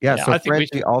 Interesting. Yeah. So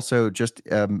Francie also just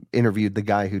interviewed the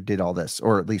guy who did all this,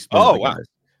 or at least wow. Guys.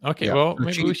 Okay. Yeah. Well, so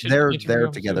maybe we should. They're there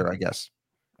together, I guess.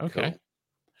 Okay.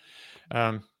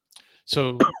 Cool.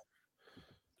 So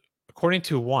according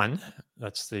to ONE,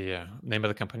 that's the name of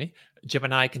the company,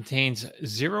 Gemini contains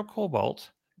 0 cobalt,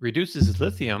 reduces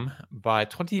lithium by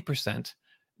 20%,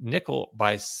 nickel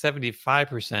by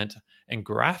 75%, and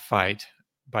graphite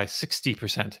by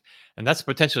 60%. And that's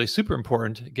potentially super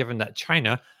important given that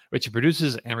China, which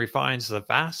produces and refines the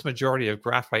vast majority of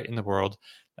graphite in the world,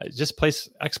 just placed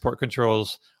export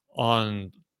controls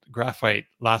on graphite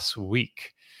last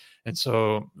week. And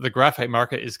so the graphite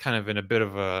market is kind of in a bit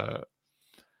of a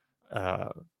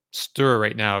stir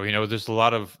right now. There's a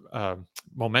lot of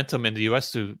momentum in the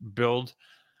U.S. to build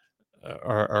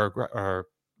our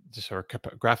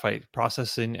graphite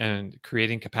processing and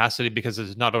creating capacity, because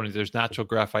there's natural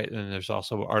graphite and there's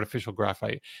also artificial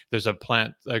graphite. There's a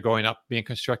plant going up, being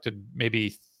constructed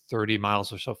maybe 30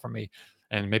 miles or so from me,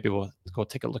 and maybe we'll go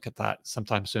take a look at that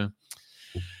sometime soon.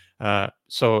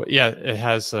 So yeah, it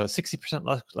has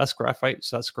 60% less graphite,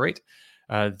 so that's great.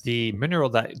 The mineral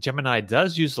that Gemini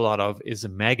does use a lot of is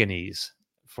manganese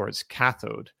for its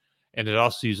cathode, and it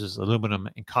also uses aluminum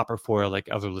and copper foil like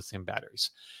other lithium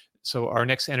batteries. So our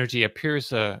Next Energy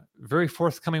appears very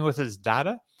forthcoming with its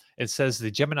data. It says the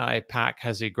Gemini pack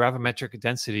has a gravimetric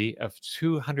density of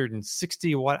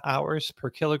 260 watt hours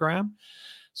per kilogram.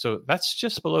 So that's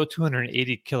just below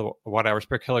 280 kilowatt hours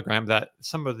per kilogram that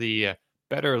some of the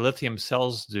better lithium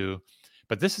cells do.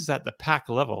 But this is at the pack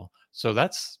level. So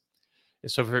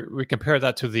if we compare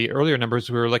that to the earlier numbers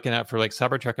we were looking at for like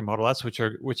Cybertruck and Model S, which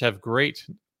have great,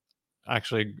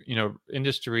 actually,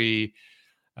 industry.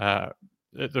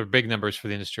 They're big numbers for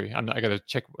the industry. I got to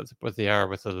check what they are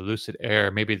with the Lucid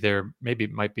Air. Maybe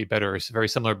might be better. It's very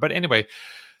similar. But anyway,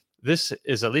 this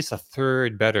is at least a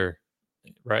third better,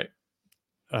 right?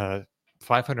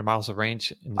 500 miles of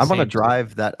range. I'm going to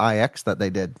drive that iX that they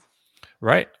did.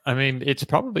 Right. I mean, it's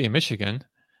probably in Michigan,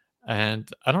 and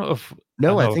I don't know if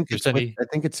I think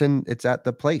it's at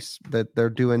the place that they're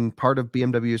doing part of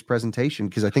BMW's presentation,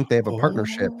 because I think they have a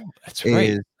partnership. That's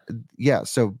right. Yeah,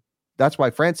 so that's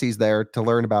why Francie's there to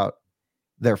learn about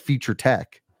their future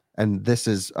tech, and this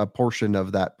is a portion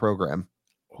of that program.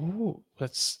 Oh,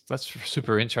 that's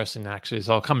super interesting. Actually, it's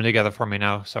all coming together for me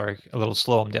now. Sorry, a little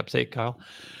slow on the update, Kyle.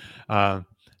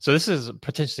 So this is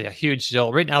potentially a huge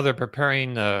deal. Right now, they're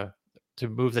preparing to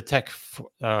move the tech.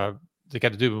 They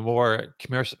got to do more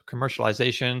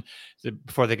commercialization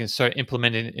before they can start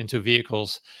implementing it into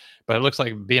vehicles. But it looks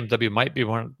like BMW might be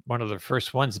one of the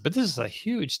first ones. But this is a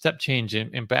huge step change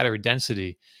in battery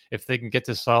density if they can get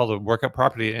this all to work out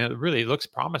properly. And it really looks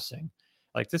promising.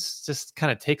 Like this just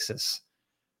kind of takes us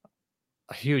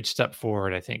a huge step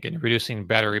forward, I think, in reducing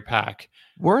battery pack.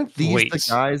 Weren't these weights.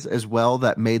 The guys as well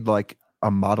that made like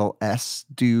a Model S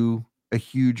do a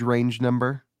huge range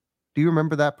number? Do you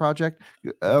remember that project?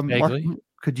 Martin,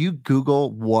 could you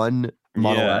Google one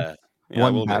Model S,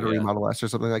 one battery Model S or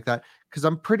something like that? Because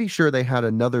I'm pretty sure they had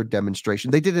another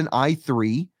demonstration. They did an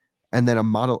i3 and then a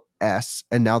Model S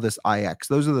and now this iX.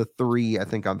 Those are the three I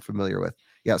think I'm familiar with.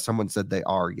 Yeah, someone said they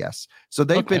are, yes. So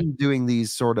they've been doing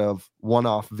these sort of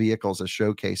one-off vehicles as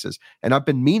showcases, and I've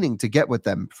been meaning to get with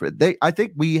them. I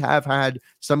think we have had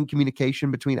some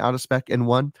communication between Out of Spec and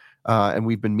One, and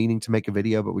we've been meaning to make a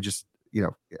video, but we just,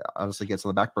 honestly gets on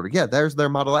the back burner. Yeah, there's their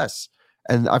Model S,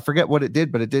 and I forget what it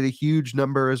did, but it did a huge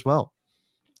number as well.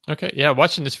 Okay, yeah,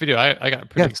 watching this video, I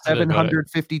got pretty excited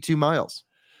 752 miles.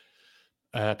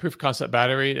 Proof of concept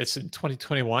battery, it's in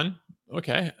 2021.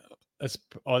 Okay. That's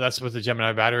with the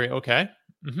Gemini battery. Okay.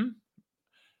 Mm-hmm.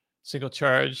 Single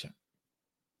charge.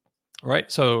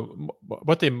 Right. So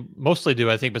what they mostly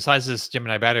do, I think, besides this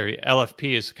Gemini battery,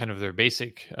 LFP is kind of their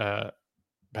basic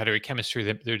battery chemistry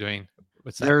that they're doing.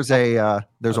 What's that?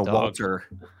 There's a Walter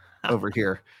over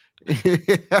here. He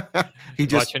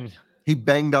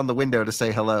banged on the window to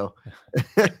say hello.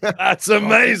 That's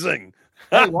amazing.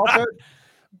 Hey, Walter.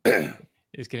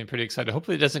 He's getting pretty excited.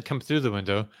 Hopefully it doesn't come through the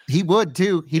window. He would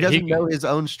too. He doesn't know his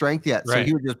own strength yet. Right. So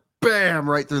he would just bam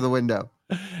right through the window.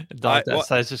 Dog that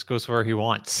size just goes where he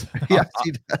wants. Yes,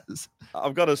 he does.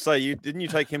 I've got to say, didn't you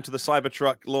take him to the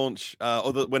Cybertruck launch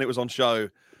when it was on show?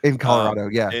 In Colorado,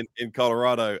 in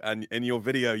Colorado, and in your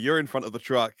video, you're in front of the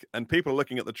truck, and people are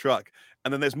looking at the truck,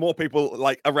 and then there's more people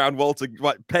like around Walter,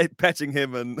 like petting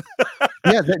him, and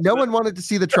no one wanted to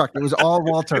see the truck. It was all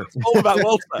Walter. It's all about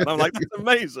Walter, and I'm like, that's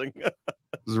amazing. It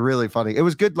was really funny. It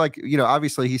was good. Like,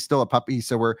 obviously he's still a puppy,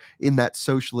 so we're in that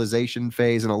socialization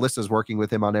phase, and Alyssa's working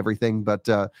with him on everything. But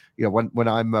when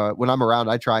I'm around,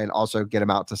 I try and also get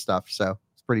him out to stuff. So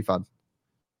it's pretty fun.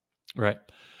 Right.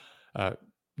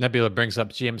 Nebula brings up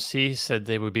GMC said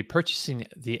they would be purchasing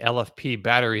the LFP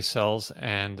battery cells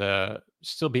and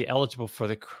still be eligible for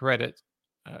the credit.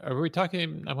 Are we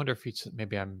talking? I wonder if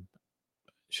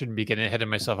shouldn't be getting ahead of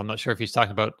myself. I'm not sure if he's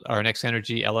talking about our Next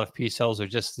Energy LFP cells or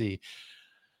just the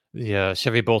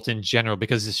Chevy Bolt in general,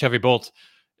 because the Chevy Bolt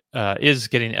is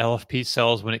getting LFP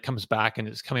cells when it comes back, and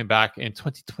it's coming back in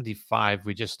 2025.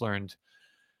 We just learned,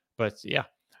 but yeah.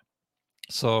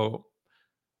 So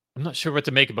I'm not sure what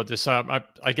to make about this. I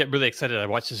get really excited. I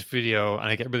watch this video and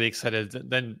I get really excited.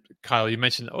 Then Kyle, you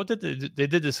mentioned, they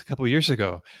did this a couple of years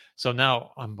ago. So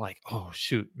now I'm like, oh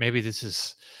shoot, maybe this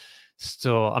is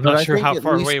still. I'm not sure how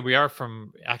far away we are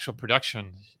from actual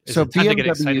production. So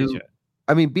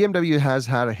BMW has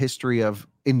had a history of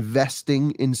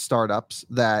investing in startups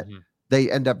that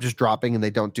they end up just dropping and they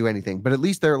don't do anything. But at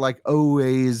least they're like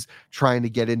always trying to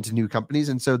get into new companies.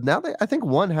 And so now I think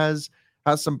One has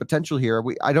some potential here.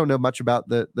 I don't know much about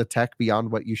the tech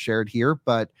beyond what you shared here,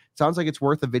 but it sounds like it's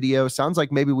worth a video. Sounds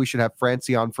like maybe we should have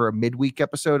Francie on for a midweek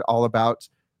episode all about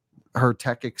her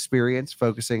tech experience,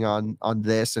 focusing on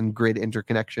this and grid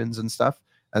interconnections and stuff.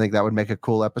 I think that would make a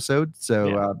cool episode.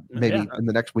 So maybe in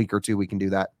the next week or two we can do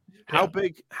that. How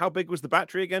big was the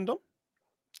battery again, Dom?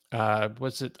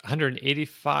 Was it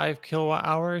 185 kilowatt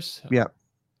hours? Yeah.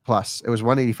 Plus. It was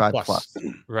 185 plus.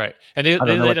 Right. And I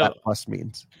don't know what that plus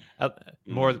means.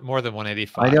 More than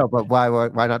 185. I know, but why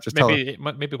not just maybe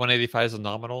 185 is a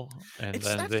nominal, and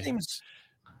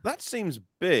that seems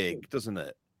big, doesn't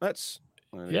it? That's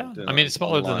I mean, it's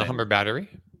smaller than the Hummer battery.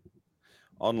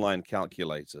 Online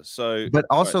calculator. So, but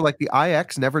also like the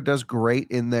iX never does great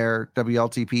in their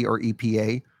WLTP or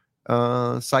EPA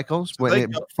cycles when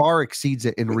it far exceeds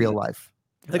it in real life.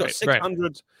 They got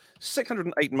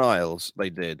 608 miles they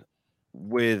did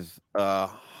with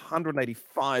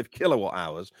 185 kilowatt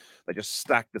hours. They just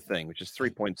stacked the thing, which is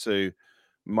 3.2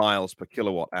 miles per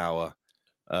kilowatt hour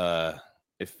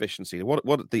efficiency.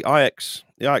 What the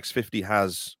iX50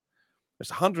 has? It's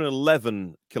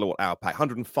 111 kilowatt hour pack,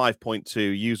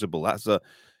 105.2 usable. That's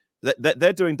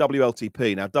they're doing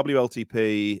WLTP now.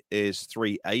 WLTP is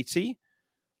 380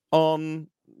 on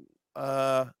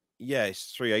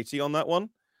it's 380 on that one.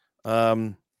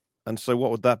 And so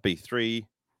what would that be?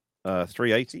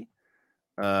 380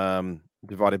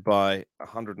 divided by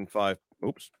 105.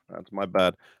 Oops, that's my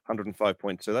bad.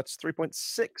 105.2. That's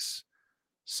 3.6.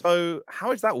 So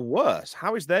how is that worse?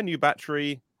 How is their new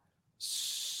battery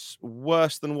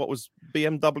worse than what was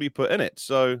BMW put in it?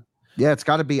 So yeah, it's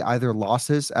got to be either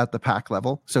losses at the pack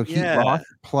level, so heat loss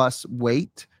plus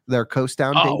weight, their coast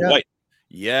down data. Wait.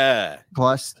 Yeah.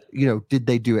 Plus, did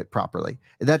they do it properly?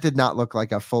 That did not look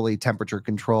like a fully temperature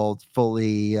controlled,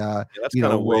 fully that's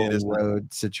kind of weird, isn't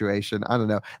road situation. I don't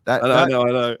know. I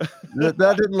know. that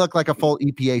didn't look like a full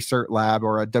EPA cert lab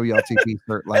or a WLTP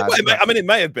cert lab. I mean, it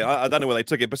may have been. I don't know where they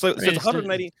took it, but so it's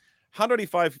 180,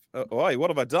 185. What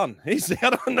have I done? I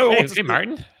don't know. Hey,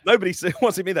 Martin. Nobody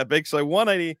wants to be that big. So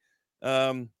 180.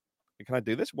 Can I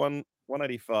do this?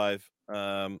 185.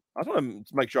 I just want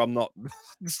to make sure I'm not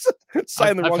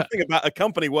saying the wrong thing about a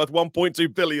company worth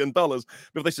 $1.2 billion. But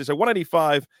if they say so,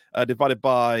 185 divided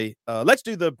by, let's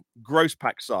do the gross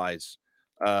pack size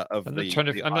of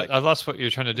I lost what you're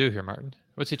trying to do here, Martin.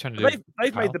 What's he trying to do?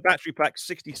 They've made the battery pack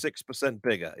 66%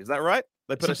 bigger. Is that right?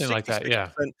 They put something a 66% like that, yeah.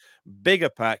 bigger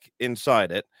pack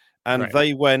inside it, and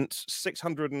they went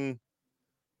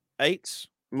 608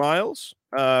 miles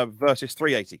versus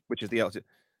 380, which is the altitude,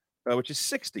 which is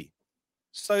 60.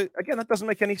 So again, that doesn't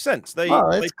make any sense.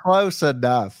 It's close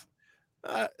enough.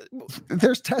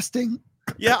 There's testing.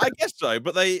 Yeah, I guess so.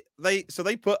 But they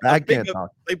put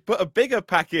a bigger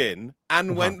pack in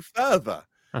and went further.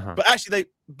 But actually,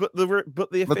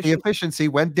 the efficiency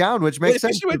went down, which makes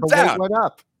sense. Went down. Went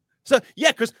up. So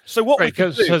yeah, what we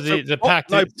could do? The pack.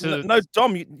 No,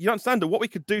 Dom, you don't understand. What we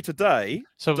could do today?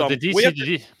 So Dom, the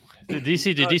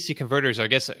DC to DC converters, I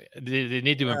guess they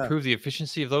need to improve the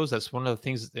efficiency of those. That's one of the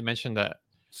things that they mentioned. That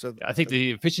I think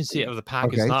the efficiency of the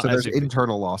pack is not. So there's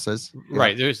internal losses,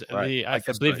 right? There's I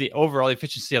believe the overall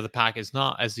efficiency of the pack is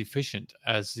not as efficient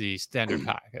as the standard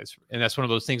pack, and that's one of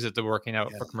those things that they're working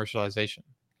out for commercialization.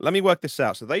 Let me work this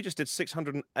out. So they just did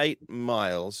 608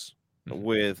 miles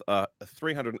with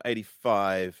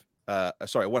 385.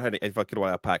 185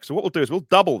 kilowatt hour pack. So what we'll do is we'll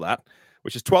double that,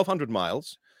 which is 1,200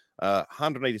 miles.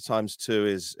 180 times 2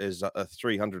 is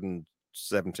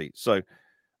 370. So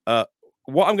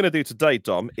what I'm going to do today,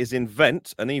 Dom, is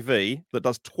invent an EV that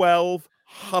does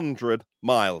 1,200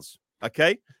 miles.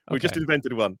 Okay? We just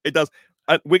invented one. It does.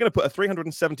 We're going to put a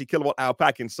 370 kilowatt hour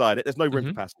pack inside it. There's no room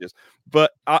for passengers.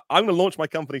 But I'm going to launch my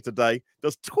company today.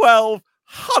 Does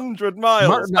 1,200 miles.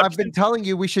 Martin, I've been telling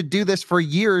you we should do this for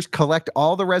years, collect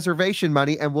all the reservation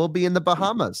money, and we'll be in the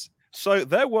Bahamas. So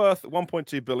they're worth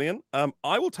 1.2 billion.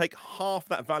 I will take half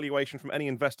that valuation from any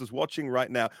investors watching right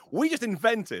now. We just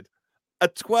invented a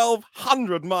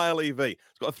 1,200 mile EV.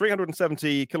 It's got a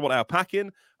 370 kilowatt hour pack in.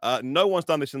 No one's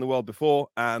done this in the world before,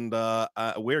 and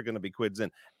we're going to be quids in.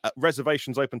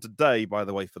 Reservations open today, by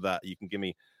the way, for that. You can give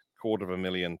me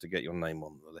 $250,000 to get your name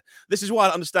on. This is why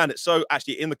I understand it. So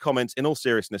actually, in the comments, in all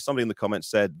seriousness, somebody in the comments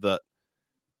said that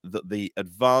the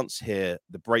advance here,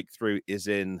 the breakthrough is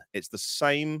it's the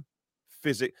same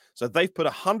physics. So they've put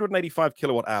 185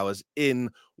 kilowatt hours in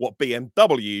what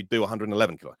BMW do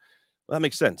 111 kilowatt. Well, that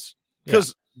makes sense.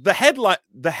 Because the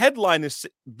headline is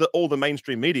that all the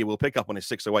mainstream media will pick up on is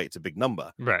 608. It's a big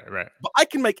number. Right. But I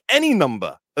can make any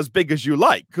number as big as you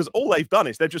like, because all they've done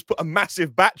is they've just put a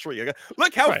massive battery.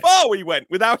 Look how far we went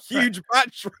with our huge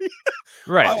battery.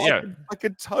 Right. I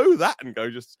could tow that and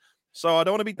go just. So I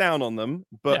don't want to be down on them,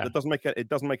 but it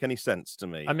doesn't make any sense to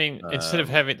me. I mean, instead of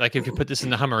having if you put this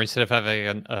in the Hummer, instead of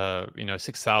having a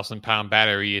 6,000 pound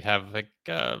battery, you'd have like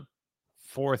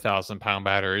 4,000 pound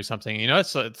battery or something.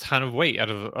 It's a ton of weight out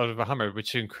of a Hummer,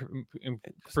 which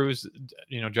improves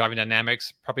driving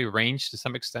dynamics, probably range to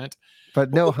some extent.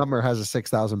 But no Hummer has a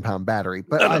 6,000 pound battery.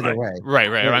 But either way,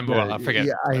 right. I forget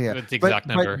the exact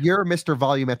number. But you're Mr.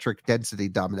 Volumetric Density,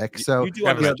 Dominic. So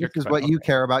this is what you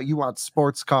care about. You want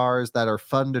sports cars that are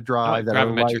fun to drive, that are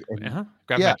light.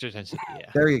 Gravimetric density. Yeah.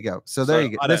 There you go. So there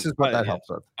you go. This is what that helps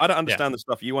with. I don't understand the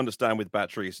stuff you understand with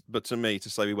batteries, but to me, to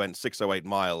say we went 608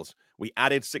 miles, we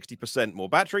added 60% more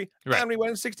battery, and we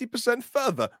went 60%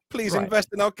 further. Please invest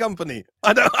in our company.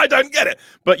 I don't get it.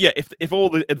 But yeah, if all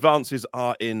the advances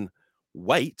are in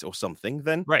weight or something,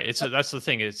 then that's the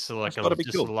thing. It's like a lot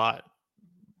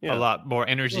a lot more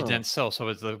energy Oh. dense cell,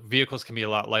 so the vehicles can be a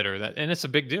lot lighter. And it's a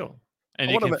big deal, and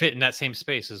I you wanna can ma- fit in that same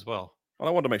space as well. Well,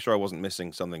 I wanted to make sure I wasn't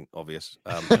missing something obvious.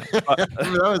 We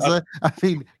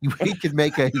could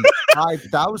make a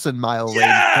 5,000-mile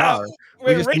range car. We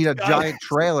we're just need rich, a guys. giant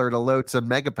trailer to load some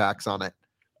megapacks on it.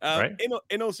 Right.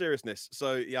 In all seriousness,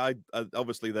 so yeah,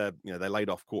 obviously they laid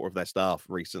off a quarter of their staff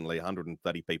recently.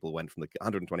 128 people went from the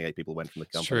company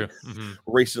It's true. Mhm.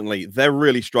 recently. They're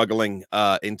really struggling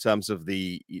in terms of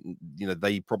they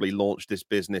probably launched this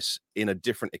business in a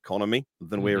different economy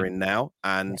than we're in now,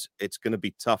 and it's going to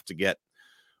be tough to get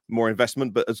more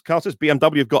investment. But as Carl says,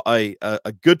 BMW have got a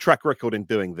good track record in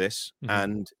doing this,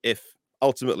 and if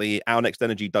ultimately our Next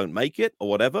Energy don't make it or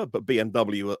whatever, but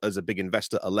BMW as a big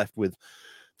investor are left with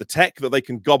the tech that they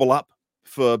can gobble up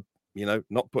for,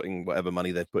 not putting whatever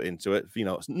money they've put into it,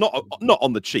 it's not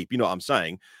on the cheap, you know what I'm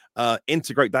saying?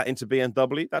 Integrate that into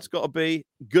BMW. That's got to be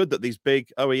good that these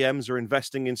big OEMs are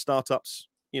investing in startups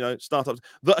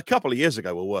that a couple of years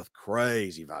ago were worth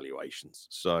crazy valuations.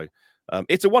 So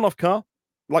it's a one-off car,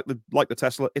 like the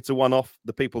Tesla. It's a one-off.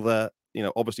 The people there,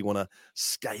 obviously want to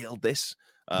scale this.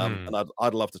 And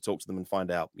I'd love to talk to them and find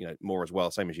out, more as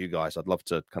well. Same as you guys. I'd love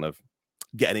to kind of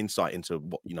get an insight into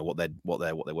what they're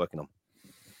working on.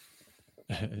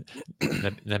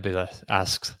 Nebula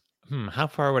asks, how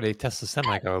far would a Tesla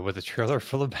semi go with a trailer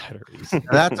full of batteries?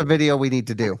 That's a video we need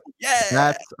to do. Yeah,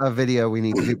 That's a video we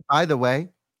need to do. By the way,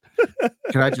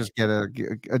 can I just get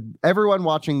everyone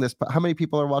watching this? How many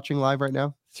people are watching live right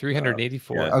now?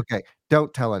 384. Yeah. Okay,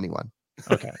 don't tell anyone.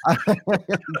 Okay.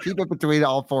 Keep it between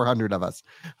all 400 of us.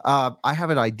 I have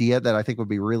an idea that I think would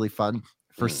be really fun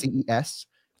for CES,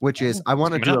 which is I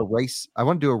want to do a race. I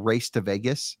want to do a race to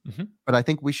Vegas, but I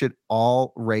think we should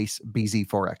all race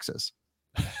BZ4Xs.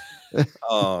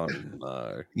 Oh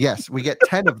no! Yes, we get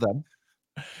 10 of them.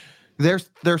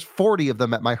 There's 40 of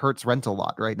them at my Hertz rental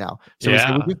lot right now. So we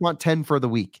just want 10 for the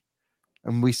week,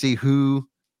 and we see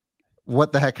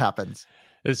what the heck happens.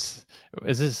 Is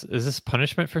this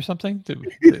punishment for something?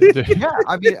 Yeah,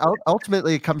 I mean,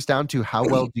 ultimately, it comes down to how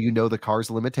well do you know the car's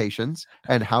limitations,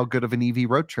 and how good of an EV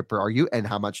road tripper are you, and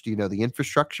how much do you know the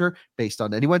infrastructure based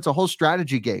on anyone. It's a whole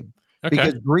strategy game. Okay.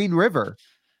 Because Green River,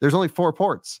 there's only 4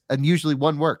 ports, and usually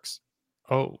one works.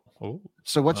 Oh.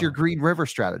 So what's your Green River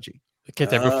strategy? Get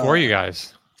there before you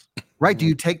guys. Right? Do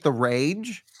you take the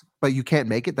range, but you can't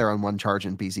make it there on one charge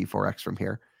in BZ4X from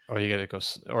here? Or you gotta go,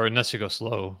 or unless you go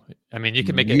slow. I mean, you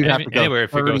can make it You'd have to go anywhere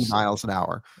if you go 30 miles an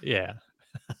hour. Yeah,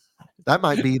 that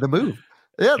might be the move.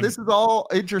 Yeah, this is all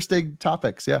interesting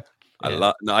topics. Yeah,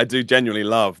 I do genuinely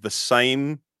love the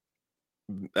same.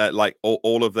 Like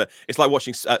all of the, it's like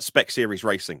watching Spec Series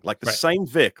racing, like the same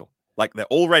vehicle. Like they're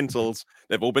all rentals.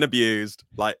 They've all been abused.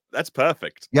 Like that's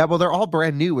perfect. Yeah, well, they're all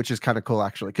brand new, which is kind of cool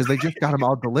actually, because they just got them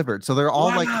all delivered. So they're all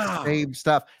like the same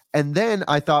stuff. And then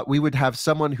I thought we would have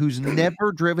someone who's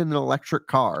never driven an electric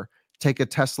car take a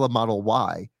Tesla Model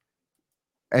Y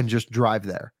and just drive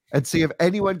there and see if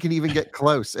anyone can even get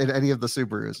close in any of the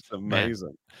Subarus. It's amazing.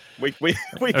 Man. We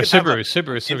Subaru. So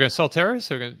we're going to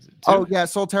Solterra? Oh yeah,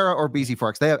 Solterra or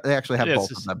BZ4X. They actually have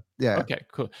both of them. Yeah. Okay,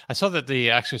 cool. I saw that they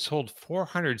actually sold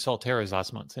 400 Solterras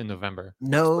last month in November.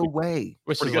 No way.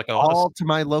 Which is like all to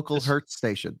my local Hertz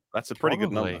station. That's a pretty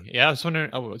good number. Yeah, I was wondering.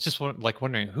 I was just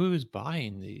wondering who's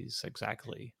buying these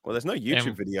exactly. Well, there's no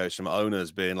YouTube videos from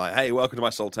owners being like, "Hey, welcome to my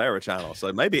Solterra channel."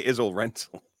 So maybe it is all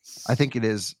rentals. I think it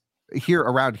is. Here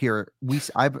around here,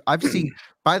 I've seen.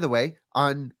 By the way,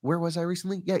 on where was I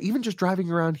recently? Yeah, even just driving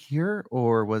around here,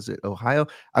 or was it Ohio?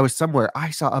 I was somewhere. I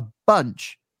saw a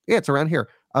bunch. Yeah, it's around here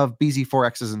of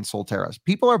BZ4Xs and Solterras.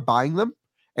 People are buying them,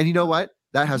 and you know what?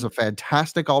 That has a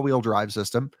fantastic all-wheel drive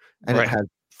system, and it has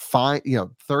fine.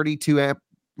 32 amp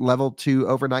level 2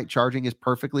 overnight charging is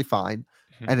perfectly fine,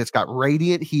 and it's got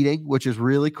radiant heating, which is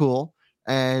really cool.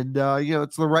 And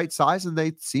it's the right size, and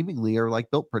they seemingly are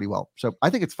like built pretty well. So I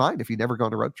think it's fine if you never go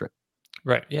on a road trip.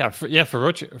 Right. Yeah.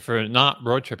 For not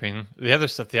road tripping, the other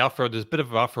stuff, the off road, there's a bit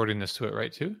of off-roadiness to it,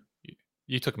 right? Too.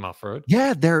 You took them off road.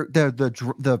 Yeah, they're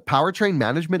the powertrain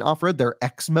management off road. Their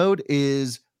X mode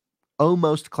is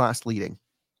almost class leading.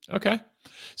 Okay.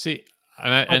 See,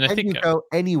 and I think you go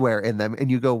anywhere in them,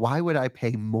 and you go, why would I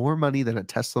pay more money than a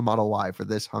Tesla Model Y for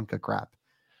this hunk of crap?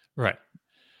 Right.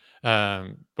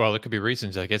 Well, there could be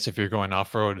reasons, I guess, if you're going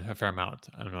off-road a fair amount.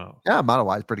 I don't know. Yeah, Model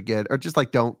Y is pretty good. Or just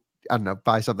like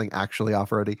buy something actually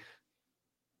off-roady.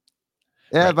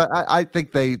 Yeah, right. But I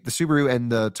think the Subaru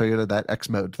and the Toyota, that X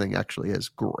mode thing actually is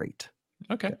great.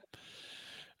 Okay.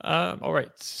 All right.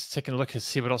 Let's take a look and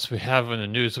see what else we have in the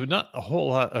news. Not a whole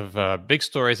lot of big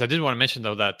stories. I did want to mention,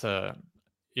 though, that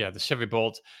the Chevy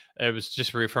Bolt, it was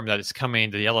just reaffirmed that it's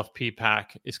coming. The LFP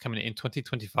pack is coming in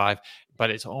 2025, but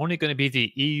it's only going to be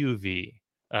the EUV.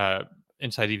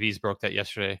 Inside EVs broke that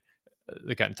yesterday.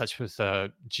 They got in touch with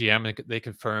GM and they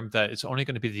confirmed that it's only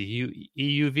going to be the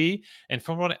EUV. And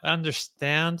from what I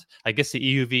understand, I guess the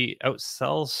EUV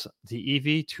outsells the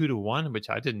EV 2-1, which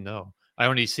I didn't know. I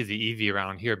only see the EV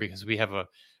around here because we have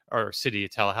our city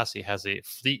of Tallahassee has a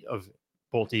fleet of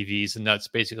Bolt EVs, and that's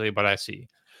basically what I see.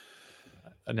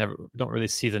 I don't really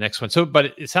see the next one. So,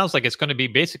 but it sounds like it's going to be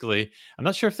basically, I'm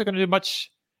not sure if they're going to do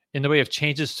much in the way of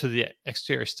changes to the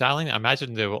exterior styling. I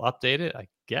imagine they will update it, I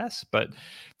guess, but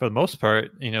for the most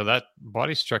part, that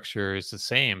body structure is the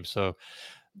same. So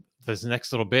the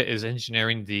next little bit is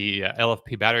engineering the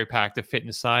LFP battery pack to fit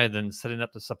inside, and setting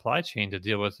up the supply chain to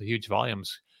deal with the huge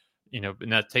volumes,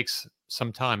 and that takes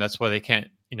some time. That's why they can't,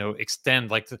 extend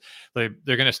they're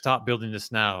going to stop building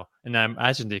this now. And I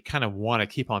imagine they kind of want to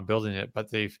keep on building it, but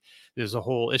there's a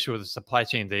whole issue with the supply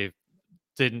chain. They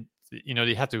didn't,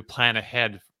 they have to plan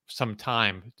ahead some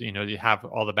time. You have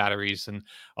all the batteries and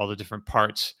all the different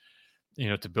parts,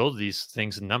 to build these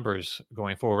things in numbers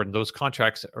going forward. And those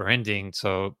contracts are ending.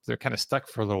 So they're kind of stuck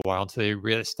for a little while until they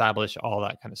reestablish all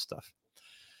that kind of stuff.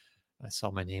 I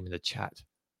saw my name in the chat.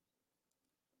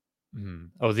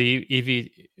 Oh, the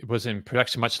EV was in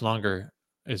production much longer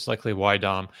is likely why,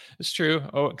 Dom. It's true.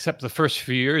 Oh, except the first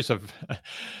few years of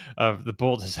the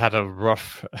Bolt has had a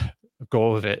rough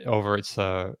go of it over its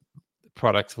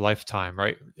product lifetime,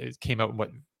 right? It came out in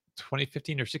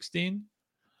 2015 or 16?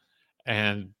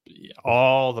 And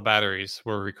all the batteries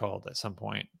were recalled at some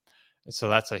point. So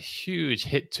that's a huge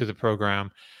hit to the program.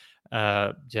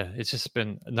 It's just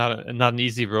been not an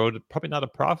easy road, probably not a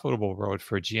profitable road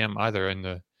for GM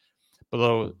either.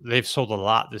 Although they've sold a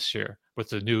lot this year with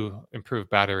the new improved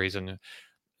batteries, and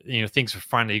things are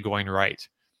finally going right.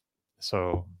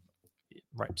 So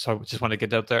I just want to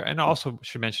get out there, and also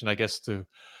should mention, I guess, to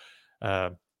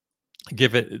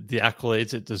give it the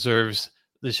accolades it deserves.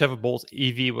 The Chevy Bolt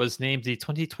EV was named the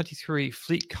 2023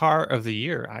 Fleet Car of the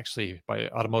Year, actually, by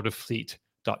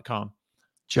AutomotiveFleet.com.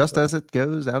 Just as it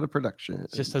goes out of production.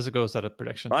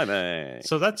 Bye, man.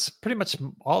 So that's pretty much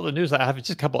all the news I have.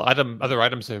 Just a couple other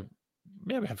items that.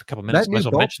 Yeah, we have a couple minutes. That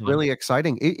new Bolt's really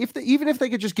exciting. Even if they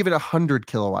could just give it 100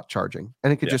 kilowatt charging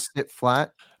and it could just sit flat.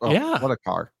 Oh, what a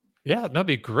car! Yeah, that'd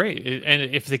be great. And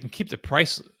if they can keep the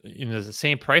price, the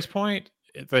same price point,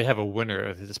 they have a winner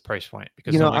at this price point,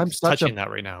 because I'm touching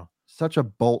that right now. Such a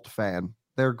Bolt fan.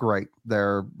 They're great.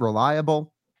 They're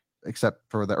reliable, except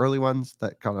for the early ones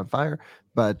that caught on fire.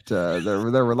 But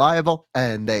they're reliable,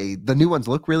 and the new ones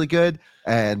look really good,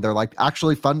 and they're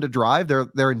actually fun to drive.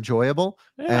 They're enjoyable,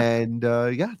 and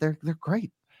they're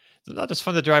great. It's not just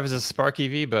fun to drive as a Spark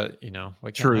EV, but we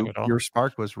can't True. have it all. Your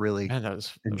Spark was really that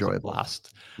was enjoyable. That was a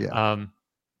blast. Yeah.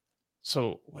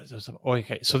 So what is this?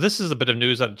 Okay, so this is a bit of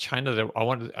news out of China that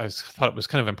I thought it was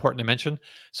kind of important to mention.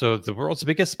 So the world's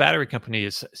biggest battery company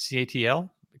is CATL,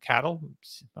 Cattle,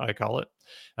 I call it.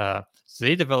 So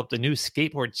they developed a new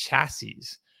skateboard chassis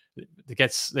that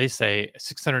gets, they say,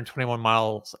 621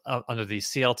 miles under the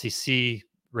CLTC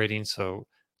rating. So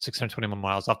 621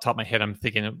 miles. Off the top of my head, I'm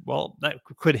thinking, well, that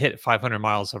could hit 500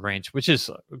 miles of range, which is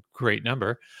a great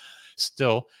number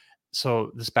still.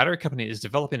 So this battery company is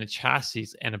developing a chassis,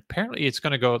 and apparently it's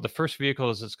going to go, the first vehicle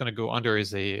it's going to go under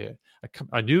is a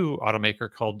new automaker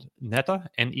called Neta,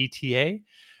 N-E-T-A.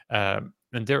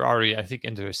 And they're already, I think,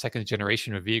 into their second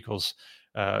generation of vehicles.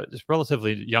 It's a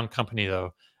relatively young company,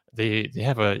 though. They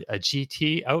have a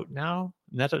GT out now,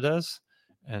 Neta does,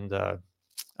 and a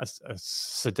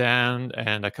sedan,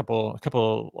 and a couple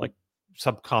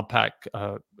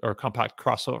subcompact or compact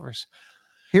crossovers.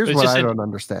 Here's what I don't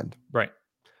understand. Right.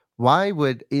 Why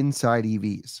would Inside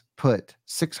EVs put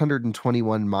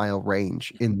 621 mile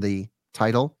range in the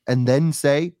title and then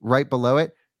say right below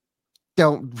it,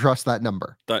 don't trust that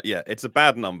number? It's a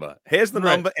bad number. Here's the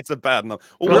number. It's a bad number.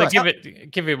 Well,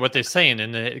 give it what they're saying,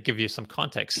 and they give you some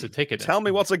context to take it. Tell me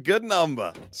what's a good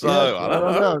number. So I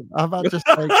don't know. How about just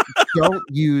don't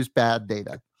use bad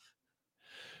data?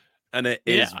 And it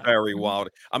is very wild.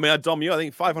 I mean, Dom, I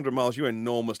think 500 miles, you're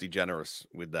enormously generous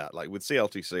with that. Like with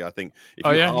CLTC, I think if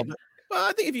you halve it,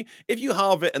 I think if you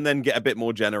halve it and then get a bit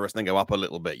more generous, then go up a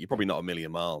little bit, you're probably not a million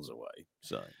miles away.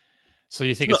 So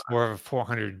you think it's more of a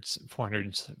 400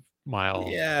 mile?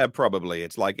 Yeah, probably.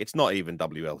 It's not even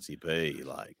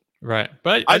WLTP. Right.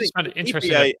 But I just find it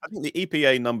interesting. I think the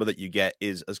EPA number that you get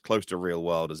is as close to real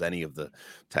world as any of the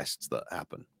tests that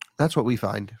happen. That's what we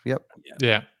find. Yep.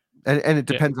 Yeah. And it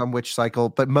depends on which cycle,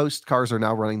 but most cars are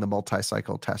now running the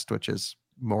multi-cycle test, which is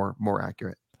more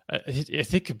accurate. I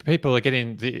think people are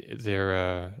getting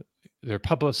their their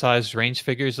publicized range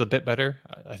figures a bit better.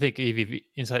 I think EV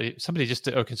Inside, somebody just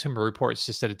did, Consumer Reports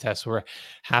just did a test where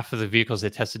half of the vehicles they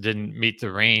tested didn't meet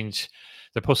the range,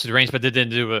 the posted range, but they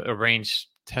didn't do a range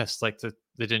test they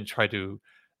didn't try to,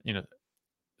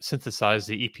 synthesize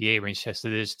the EPA range test. They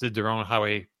just did their own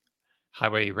highway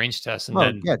range test, and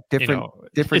then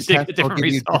different tests will give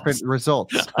you different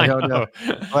results. I don't know.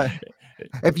 But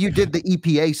if you did the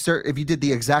if you did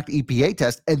the exact EPA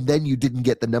test and then you didn't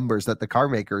get the numbers that the car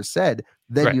makers said,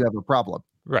 then you have a problem.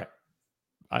 Right.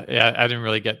 I didn't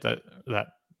really get that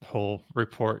whole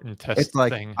report and test. It's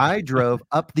like thing. I drove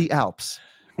up the Alps,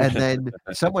 and then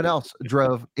someone else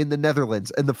drove in the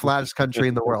Netherlands, in the flattest country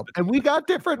in the world, and we got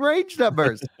different range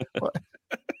numbers.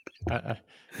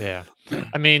 Yeah,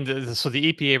 I mean, so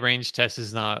the EPA range test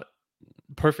is not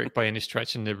perfect by any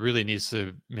stretch, and it really needs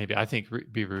to maybe, I think,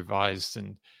 be revised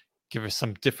and give us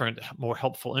some different, more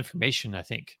helpful information. I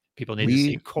think people need to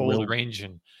see cold range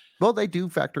well, they do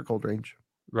factor cold range,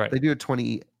 right? They do a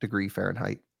 20-degree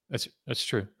Fahrenheit. That's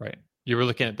true, right? You were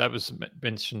looking at that was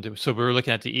mentioned. So we were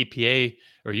looking at the EPA,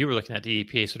 or you were looking at the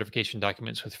EPA certification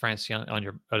documents with Francie on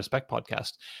your Out of Spec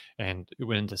podcast, and it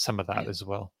went into some of that as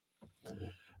well.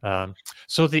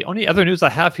 So the only other news I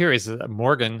have here is that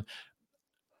Morgan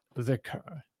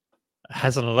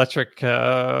has an electric.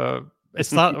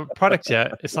 It's not a product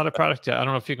yet. It's not a product yet. I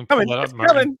don't know if you can pull that up,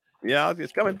 Martin. Yeah,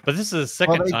 it's coming. But this is the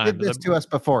second time. They did this to us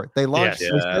before. They launched.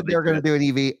 They said they were going to do an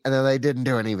EV, and then they didn't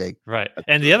do an EV. Right,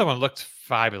 and the other one looked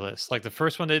fabulous. Like the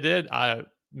first one they did, I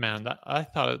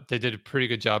thought they did a pretty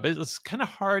good job. It's kind of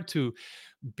hard to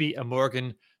beat a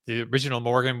Morgan, the original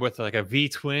Morgan, with like a V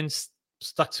twin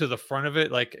stuck to the front of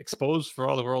it, like exposed for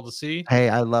all the world to see. Hey,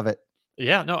 I love it.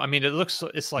 Yeah, no, I mean, it's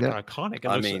like iconic.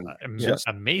 It looks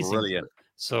amazing. Brilliant.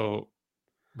 So,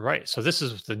 right. So this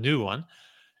is the new one,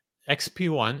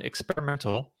 XP1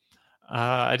 experimental.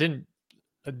 I didn't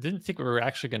think we were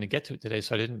actually going to get to it today,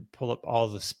 so I didn't pull up all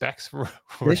the specs.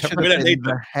 This should have been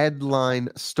the headline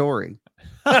story.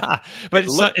 But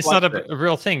it's not a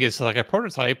real thing. It's like a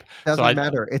prototype. Doesn't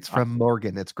matter. It's from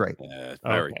Morgan. It's great. Yeah, it's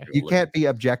very cool. You can't be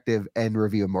objective and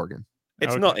review a Morgan.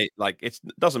 It's not it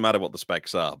doesn't matter what the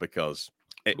specs are, because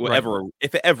if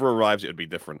it ever arrives, it would be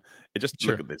different.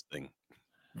 Look at this thing.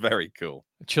 Very cool.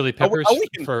 Chili peppers. We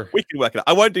can work it out.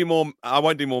 I won't do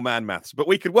more man maths, but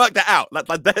we could work that out.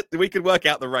 We could work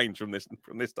out the range from this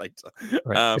data.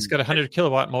 Right. It's got a 100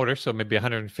 kilowatt motor, so maybe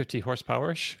 150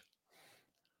 horsepower-ish.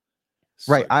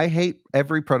 Right. I hate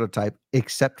every prototype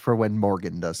except for when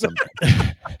Morgan does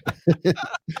something.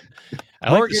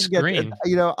 I like the screen.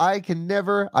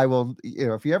 I will,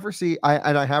 if you ever see,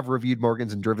 I have reviewed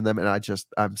Morgans and driven them, and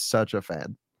I'm such a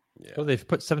fan. Yeah. Well, they've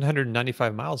put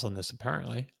 795 miles on this,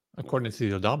 apparently, according to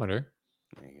the odometer.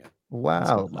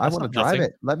 Wow. I want to drive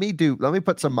it. Let me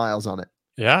put some miles on it.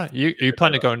 Yeah. You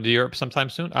plan to go into Europe sometime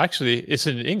soon? Actually, it's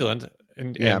in England.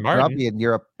 And Martin, I'll be in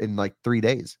Europe in like 3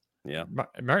 days. Yeah,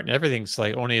 Martin, everything's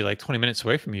like only like 20 minutes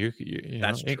away from you.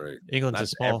 That's true. England's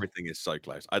small. Everything is so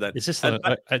close. It's just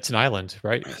it's an island,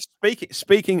 right?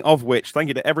 Speaking of which, thank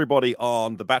you to everybody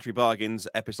on the Battery Bargains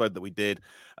episode that we did.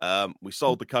 We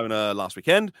sold the Kona last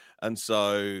weekend, and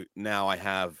so now I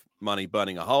have money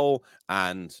burning a hole,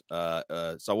 and so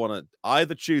I want to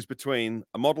either choose between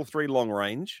a Model 3 long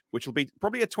range, which will be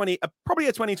probably a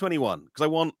 2021, because I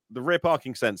want the rear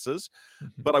parking sensors,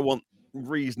 but I want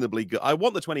reasonably good. I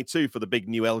want the 22 for the big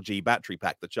new LG battery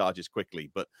pack that charges quickly,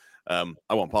 but I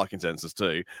want parking sensors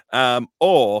too.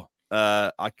 Or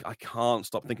I can't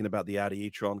stop thinking about the Audi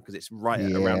e-tron, because it's right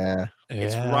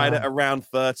at around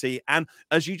 30. And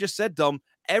as you just said, Dom,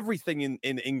 everything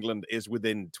in England is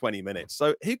within 20 minutes.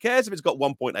 So who cares if it's got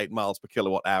 1.8 miles per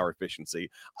kilowatt hour efficiency?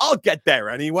 I'll get there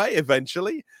anyway,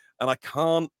 eventually. And I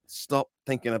can't stop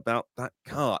thinking about that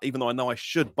car, even though I know I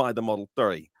should buy the Model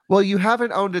 3. Well, you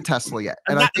haven't owned a Tesla yet.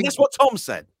 And that's what Tom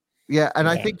said. Yeah, and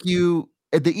I think the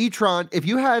e-tron, if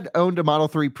you had owned a Model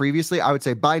 3 previously, I would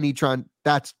say buy an e-tron.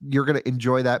 You're going to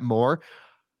enjoy that more.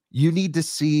 You need to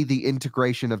see the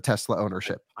integration of Tesla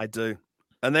ownership. I do.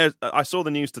 And I saw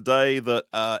the news today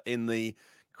that in the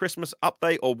Christmas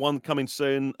update, or one coming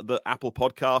soon, the Apple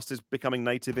Podcast is becoming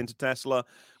native into Tesla,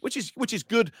 which is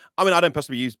good. I mean, I don't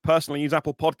personally use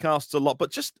Apple Podcasts a lot, but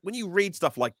just when you read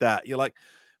stuff like that, you're like,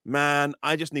 man,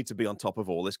 I just need to be on top of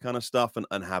all this kind of stuff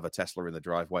and have a Tesla in the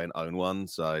driveway and own one.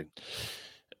 So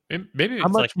maybe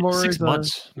it's like 6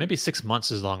 months. Maybe 6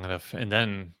 months is long enough, and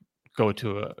then go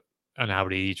to an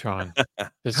Audi e-tron.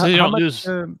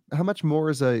 How much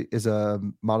more is a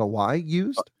Model Y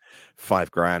used?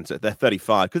 $5,000. They're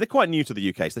 35 because they're quite new to the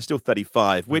UK. So they're still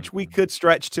 35, which we could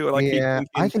stretch to.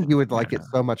 I think you would like it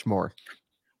so much more.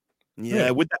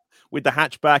 Yeah, with the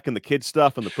hatchback and the kid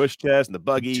stuff and the pushchairs and the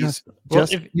buggies.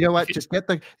 Just you know what? Just get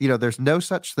the there's no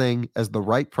such thing as the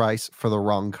right price for the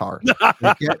wrong car.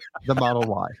 Get the Model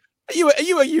Y. Are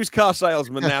you a used car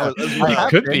salesman now? You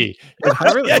could be.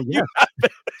 Yeah.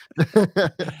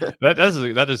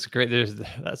 That is great.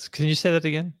 Can you say that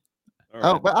again? Right.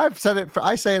 Oh, but I've said it.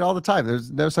 I say it all the time.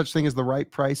 There's no such thing as the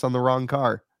right price on the wrong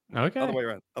car. Okay. Other way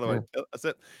around. That's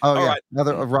it. Oh, all yeah. right.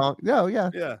 Another wrong. No, yeah.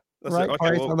 Yeah. That's Right it. Okay,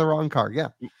 price on the wrong car. Yeah.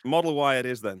 Model Y it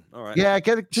is then. All right. Yeah.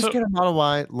 Get a Model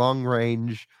Y, long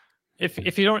range.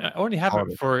 If you don't only have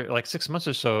it for like 6 months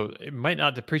or so, it might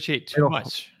not depreciate too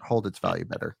much. Hold its value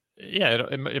better. Yeah,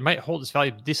 it might hold its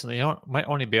value decently. It might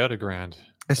only be out $1,000.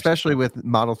 Especially with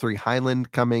Model 3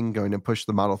 Highland going to push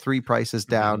the Model 3 prices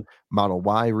down. Model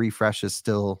Y refresh is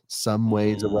still some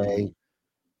ways away.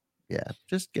 Yeah,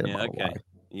 just get a Model Y.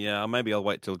 Yeah, maybe I'll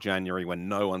wait till January when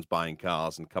no one's buying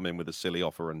cars and come in with a silly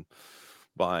offer and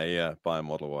buy a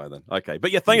Model Y then. Okay, but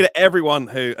yeah, thank you to everyone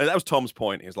who. That was Tom's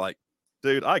point. He's like,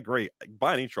 dude, I agree.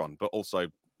 Buy an e-tron, but also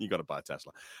you got to buy a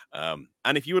Tesla.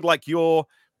 And if you would like your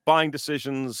buying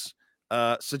decisions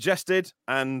suggested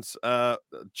and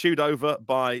chewed over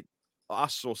by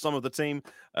us or some of the team,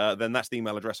 then that's the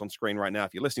email address on screen right now.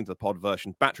 If you're listening to the pod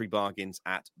version,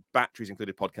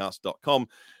 batterybargains@batteriesincludedpodcast.com.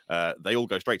 They all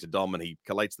go straight to Dom and he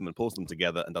collates them and pulls them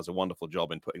together and does a wonderful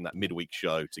job in putting that midweek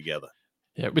show together.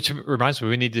 Yeah, which reminds me,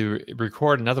 we need to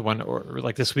record another one or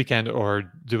like this weekend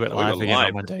or do it live again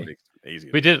on Monday.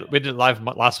 Easy. We did live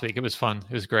last week. It was fun.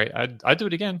 It was great. I'd do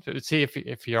it again. See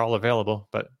if you're all available,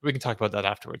 but we can talk about that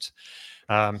afterwards.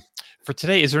 For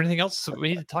today, is there anything else that we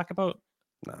need to talk about?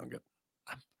 No, I'm good.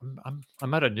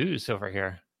 I'm out of news over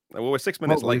here. Well, we're 6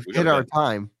 minutes late. We've hit our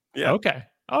time. Yeah. Okay.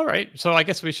 All right. So I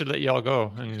guess we should let you all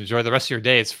go and enjoy the rest of your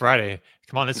day. It's Friday.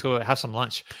 Come on, let's go have some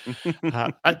lunch.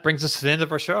 That brings us to the end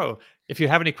of our show. If you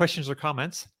have any questions or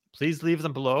comments, please leave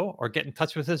them below or get in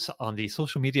touch with us on the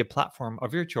social media platform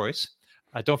of your choice.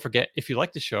 Don't forget, if you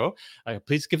like the show,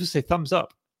 please give us a thumbs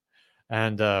up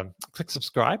and click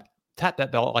subscribe. Tap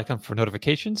that bell icon for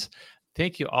notifications.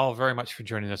 Thank you all very much for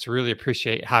joining us. Really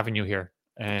appreciate having you here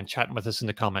and chatting with us in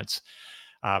the comments.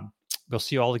 We'll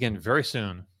see you all again very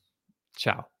soon.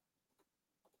 Ciao.